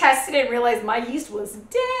we like tested it and realized my yeast was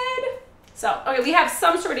dead. So, okay, we have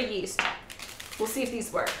some sort of yeast. We'll see if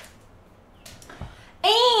these work.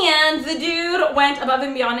 And the dude went above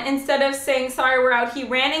and beyond. Instead of saying, sorry, we're out, he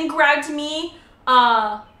ran and grabbed me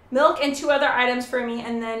milk and 2 other items for me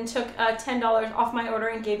and then took $10 off my order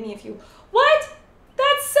and gave me a few. What?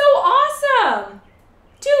 That's so awesome.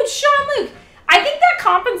 Dude, Sean Luke, I think that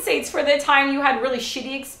compensates for the time you had really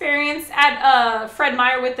shitty experience at Fred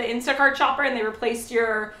Meyer with the Instacart shopper and they replaced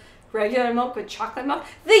your regular milk with chocolate milk.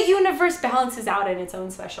 The universe balances out in its own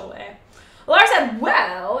special way. Laura said,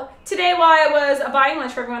 well, today while I was buying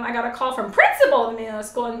lunch for everyone, I got a call from principal of the middle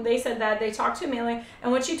school, and they said that they talked to Amelia,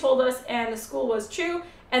 and what she told us and the school was true,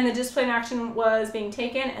 and the discipline action was being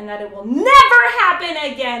taken, and that it will never happen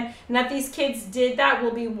again, and that these kids did that will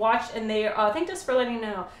be watched, and they thanked us for letting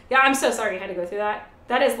them know. Yeah, I'm so sorry you had to go through that.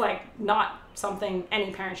 That is, like, not something any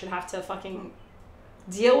parent should have to fucking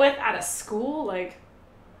deal with at a school, like...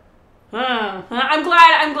 I'm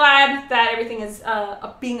glad that everything is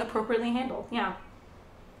being appropriately handled. Yeah.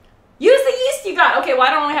 Use the yeast you got. Okay, well, I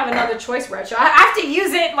don't really have another choice, Retro. I have to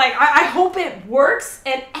use it. Like, I hope it works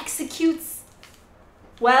and executes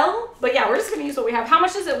well. But yeah, we're just going to use what we have. How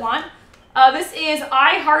much does it want? This is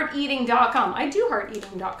ihearteating.com. I do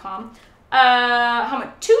hearteating.com. How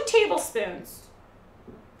much? 2 tablespoons.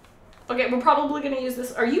 Okay, we're probably going to use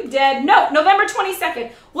this. Are you dead? No, November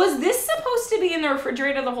 22nd. Was this supposed to be in the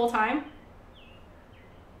refrigerator the whole time?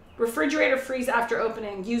 Refrigerator freeze after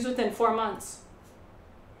opening. Use within 4 months.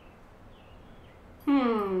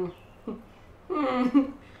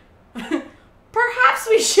 Perhaps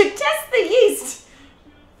we should test the yeast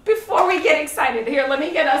before we get excited. Here, let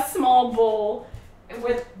me get a small bowl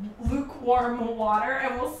with lukewarm water,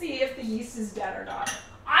 and we'll see if the yeast is dead or not.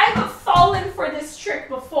 I've fallen for this trick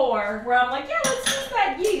before where I'm like, yeah, let's use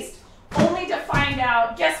that yeast. Only to find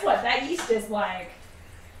out, guess what? That yeast is like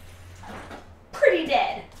pretty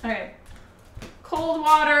dead. All right. Cold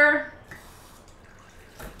water,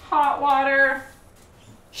 hot water,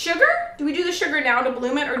 sugar? Do we do the sugar now to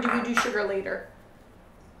bloom it or do we do sugar later?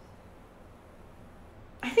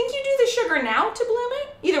 I think you do the sugar now to bloom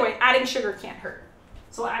it. Either way, adding sugar can't hurt.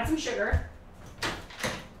 So we'll add some sugar.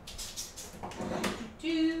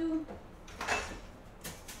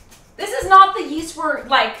 This is not the yeast we're,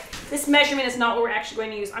 like, this measurement is not what we're actually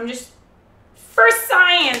going to use. I'm just, for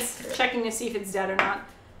science, checking to see if it's dead or not.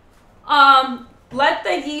 Let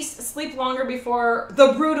the yeast sleep longer before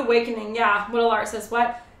the rude awakening. Yeah, what Alara says.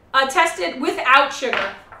 What? Tested without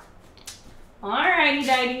sugar. Alrighty,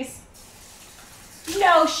 dighties.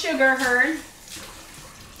 No sugar herd.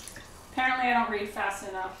 Apparently I don't read fast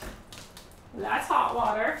enough. That's hot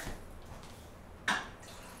water.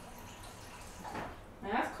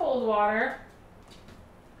 That's cold water.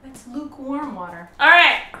 That's lukewarm water.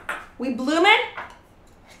 Alright. We bloom it.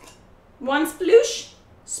 One sploosh.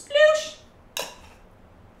 Sploosh.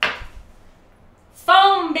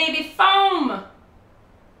 Foam, baby, foam.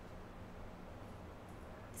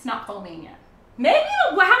 It's not foaming yet. Maybe,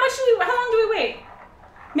 how long do we wait?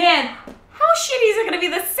 Man, how shitty is it gonna be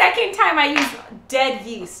the second time I use dead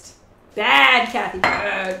yeast? Bad, Kathy,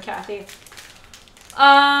 bad, Kathy.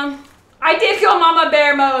 I did go Mama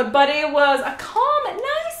Bear mode, but it was a calm,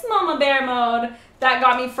 nice Mama Bear mode that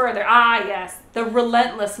got me further. Ah, yes, the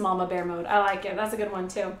relentless Mama Bear mode. I like it. That's a good one,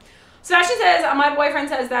 too. Sebastian says, my boyfriend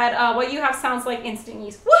says that what you have sounds like instant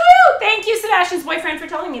yeast. Woohoo! Thank you, Sebastian's boyfriend, for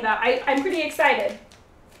telling me that. I'm pretty excited.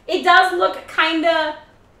 It does look kind of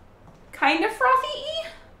frothy-y.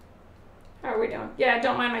 How are we doing? Yeah,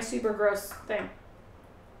 don't mind my super gross thing.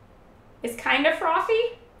 It's kind of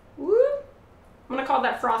frothy. Woo! I'm going to call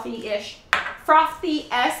that frothy-ish.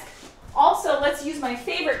 Frothy-esque. Also, let's use my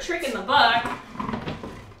favorite trick in the book.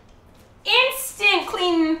 Instant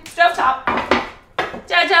clean stovetop.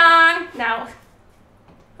 Ja-jang! Now,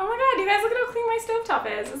 oh my god, you guys look at how clean my stovetop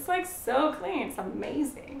is. It's like so clean. It's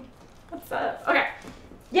amazing. What's up? Okay.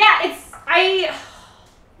 Yeah, I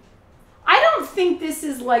don't think this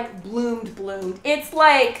is like bloomed. It's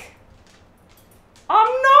like,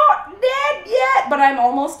 I'm not dead yet, but I'm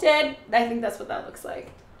almost dead. I think that's what that looks like.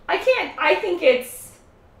 I think it's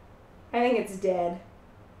dead.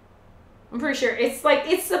 I'm pretty sure. It's like,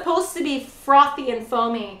 it's supposed to be frothy and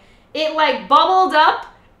foamy. It like bubbled up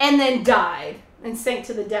and then died and sank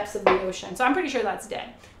to the depths of the ocean. So I'm pretty sure that's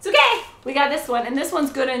dead. It's okay. We got this one, and this one's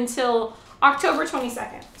good until October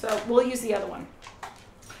 22nd. So we'll use the other one.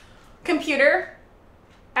 Computer,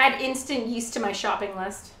 add instant yeast to my shopping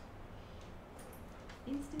list.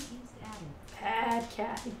 Instant yeast added. Bad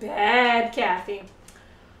Kathy, bad Kathy.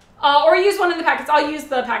 Or use one in the packets. I'll use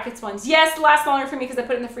the packets ones. Yes, it lasts longer for me because I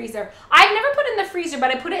put it in the freezer. I've never put it in the freezer, but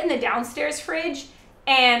I put it in the downstairs fridge,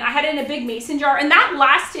 and I had it in a big mason jar, and that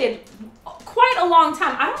lasted quite a long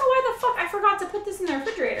time. I don't know why the fuck I forgot to put this in the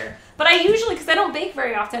refrigerator. But I usually, because I don't bake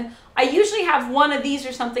very often, I usually have one of these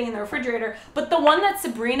or something in the refrigerator. But the one that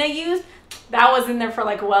Sabrina used, that was in there for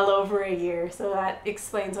like well over a year. So that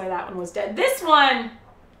explains why that one was dead. This one,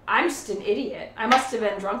 I'm just an idiot. I must have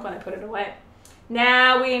been drunk when I put it away.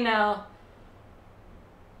 Now we know.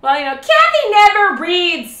 Well, you know, Kathy never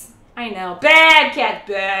reads. I know. Bad cat.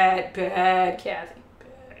 Bad Kathy.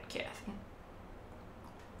 Bad Kathy.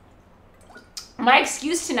 My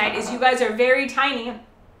excuse tonight is you guys are very tiny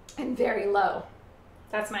and very low.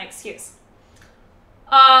 That's my excuse.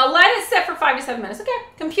 Let it set for 5 to 7 minutes. Okay.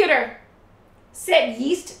 Computer, set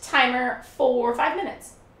yeast timer for 5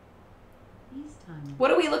 minutes. Yeast timer. What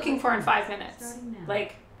are we looking for in 5 minutes? Starting now.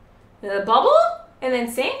 Like the bubble and then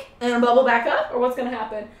sink and then bubble back up, or what's gonna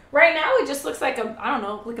happen? Right now it just looks like a, I don't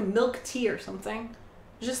know, like a milk tea or something.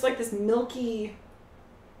 Just like this milky,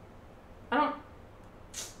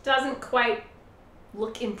 doesn't quite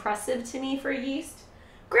look impressive to me for yeast.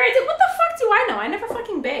 Granted, what the fuck do I know? I never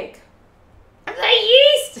fucking bake.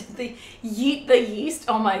 The yeast.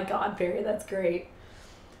 Oh my god, Barry, that's great.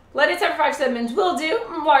 Let it set for 5 to 7 minutes. Will do.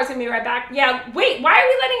 Laura's gonna be right back. Yeah, wait, why are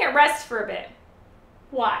we letting it rest for a bit?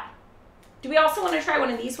 Why? Do we also want to try one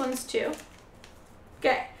of these ones too?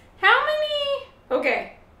 Okay. How many?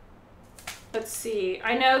 Okay. Let's see.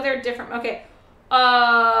 I know they're different. Okay.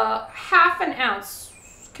 Half an ounce.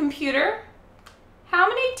 Computer. How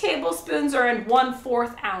many tablespoons are in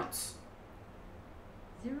 1/4 ounce?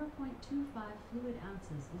 0.25 fluid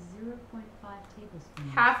ounces is 0.5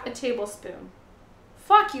 tablespoons. Half a tablespoon.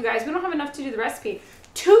 Fuck you guys. We don't have enough to do the recipe.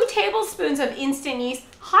 2 tablespoons of instant yeast,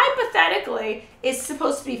 hypothetically, is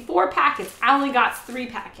supposed to be 4 packets. I only got 3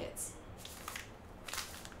 packets.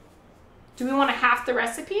 Do we want to half the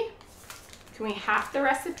recipe? Can we half the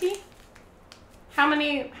recipe? How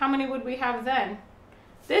many would we have then?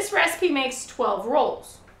 This recipe makes 12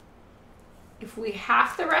 rolls. If we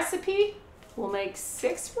half the recipe, we'll make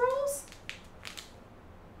 6 rolls?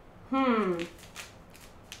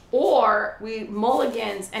 or we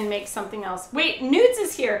mulligans and make something else. Wait, Nudes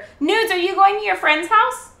is here. Nudes, are you going to your friend's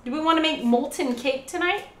house? Do we want to make molten cake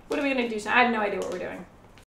tonight? What are we going to do tonight? I have no idea what we're doing.